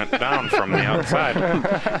burn it down from the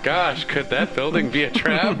outside. Gosh, could that building be a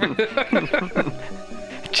trap?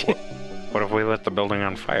 What if we lit the building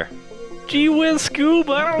on fire? Gee whiz, Scoob,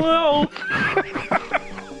 I don't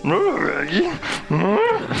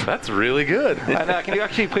know. That's really good. And can you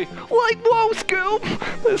actually play, whoa,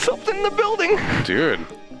 Scoob! There's something in the building! Dude,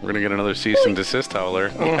 we're gonna get another cease and desist howler.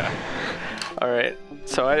 Yeah. All right.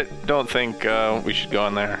 So I don't think we should go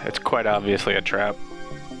in there. It's quite obviously a trap.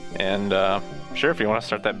 And sure, if you want to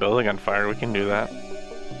start that building on fire, we can do that.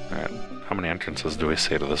 All right. How many entrances do we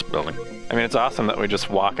see to this building? I mean, it's awesome that we just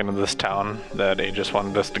walk into this town that Aegis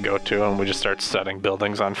wanted us to go to, and we just start setting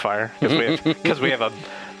buildings on fire because we have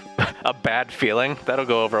a bad feeling. That'll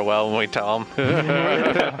go over well when we tell them.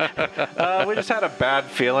 We just had a bad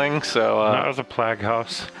feeling, so That was a plague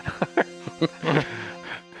house.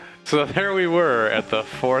 So there we were at the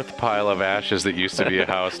fourth pile of ashes that used to be a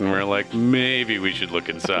house, and we're like, maybe we should look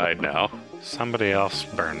inside now. Somebody else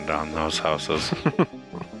burned down those houses.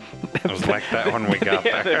 It was like that when we got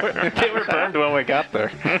yeah, there. they were burned when we got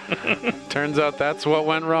there. Turns out that's what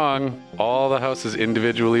went wrong. All the houses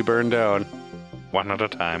individually burned down. One at a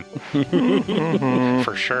time.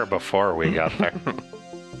 For sure before we got there.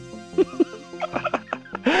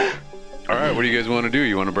 All right, what do you guys want to do?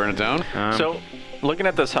 You want to burn it down? So, looking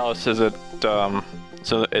at this house, is it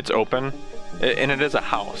so it's open, and it is a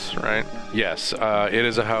house, right? Yes, it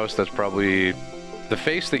is a house that's probably... The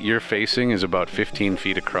face that you're facing is about 15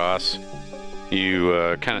 feet across.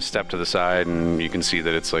 You kind of step to the side, and you can see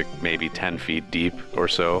that it's maybe 10 feet deep or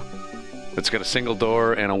so. It's got a single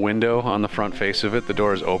door and a window on the front face of it. The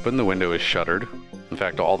door is open, the window is shuttered. In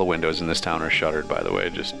fact, all the windows in this town are shuttered, by the way,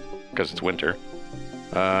 just because it's winter.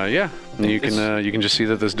 Yeah, you can just see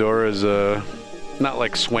that this door is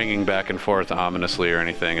not swinging back and forth ominously or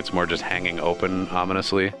anything. It's more just hanging open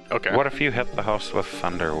ominously. Okay. What if you hit the house with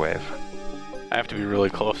Thunder Wave? I have to be really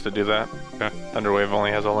close to do that. Okay. Thunderwave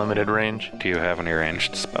only has a limited range. Do you have any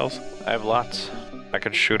ranged spells? I have lots. I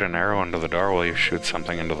could shoot an arrow into the door while you shoot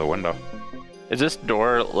something into the window. Is this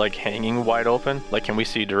door hanging wide open? Can we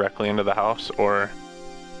see directly into the house, or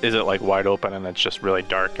is it wide open and it's just really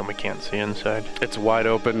dark and we can't see inside? It's wide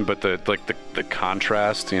open, but the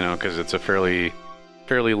contrast, because it's a fairly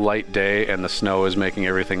light day and the snow is making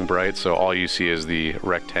everything bright, so all you see is the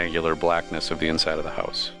rectangular blackness of the inside of the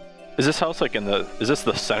house. Is this house is this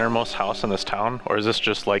the centermost house in this town, or is this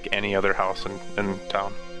just any other house in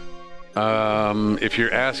town? If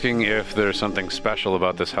you're asking if there's something special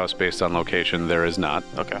about this house based on location, there is not.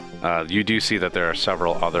 Okay. You do see that there are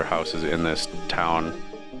several other houses in this town.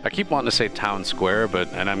 I keep wanting to say town square,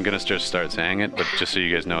 and I'm going to just start saying it, but just so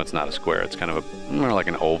you guys know, it's not a square. It's kind of more like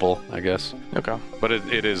an oval, I guess. Okay. But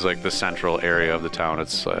it is the central area of the town.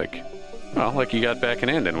 It's like you got back in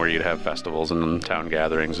Andon, where you'd have festivals and town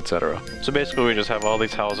gatherings, etc. So basically we just have all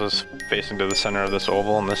these houses facing to the center of this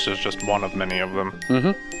oval, and this is just one of many of them.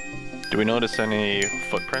 Mm-hmm. Do we notice any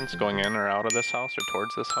footprints going in or out of this house or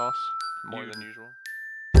towards this house more than usual?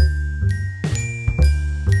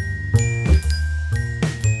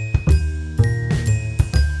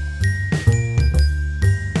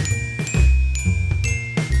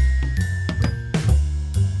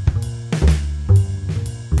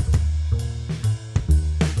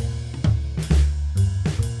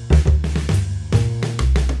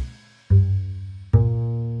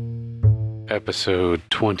 Episode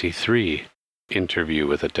 23, Interview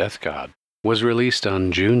with a Death God. was released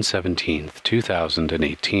on June 17th,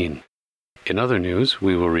 2018. In other news,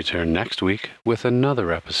 we will return next week with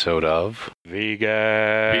another episode of Vegan.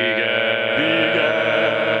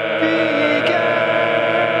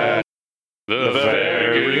 The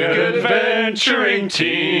Very Good Adventuring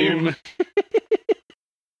Team.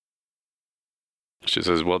 She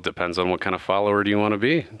says, well, it depends on what kind of follower do you want to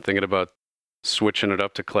be. Thinking about switching it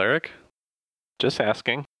up to cleric? Just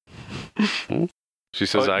asking. She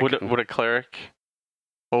says, would a cleric...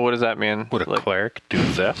 Well, what does that mean? Would a cleric do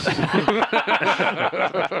this?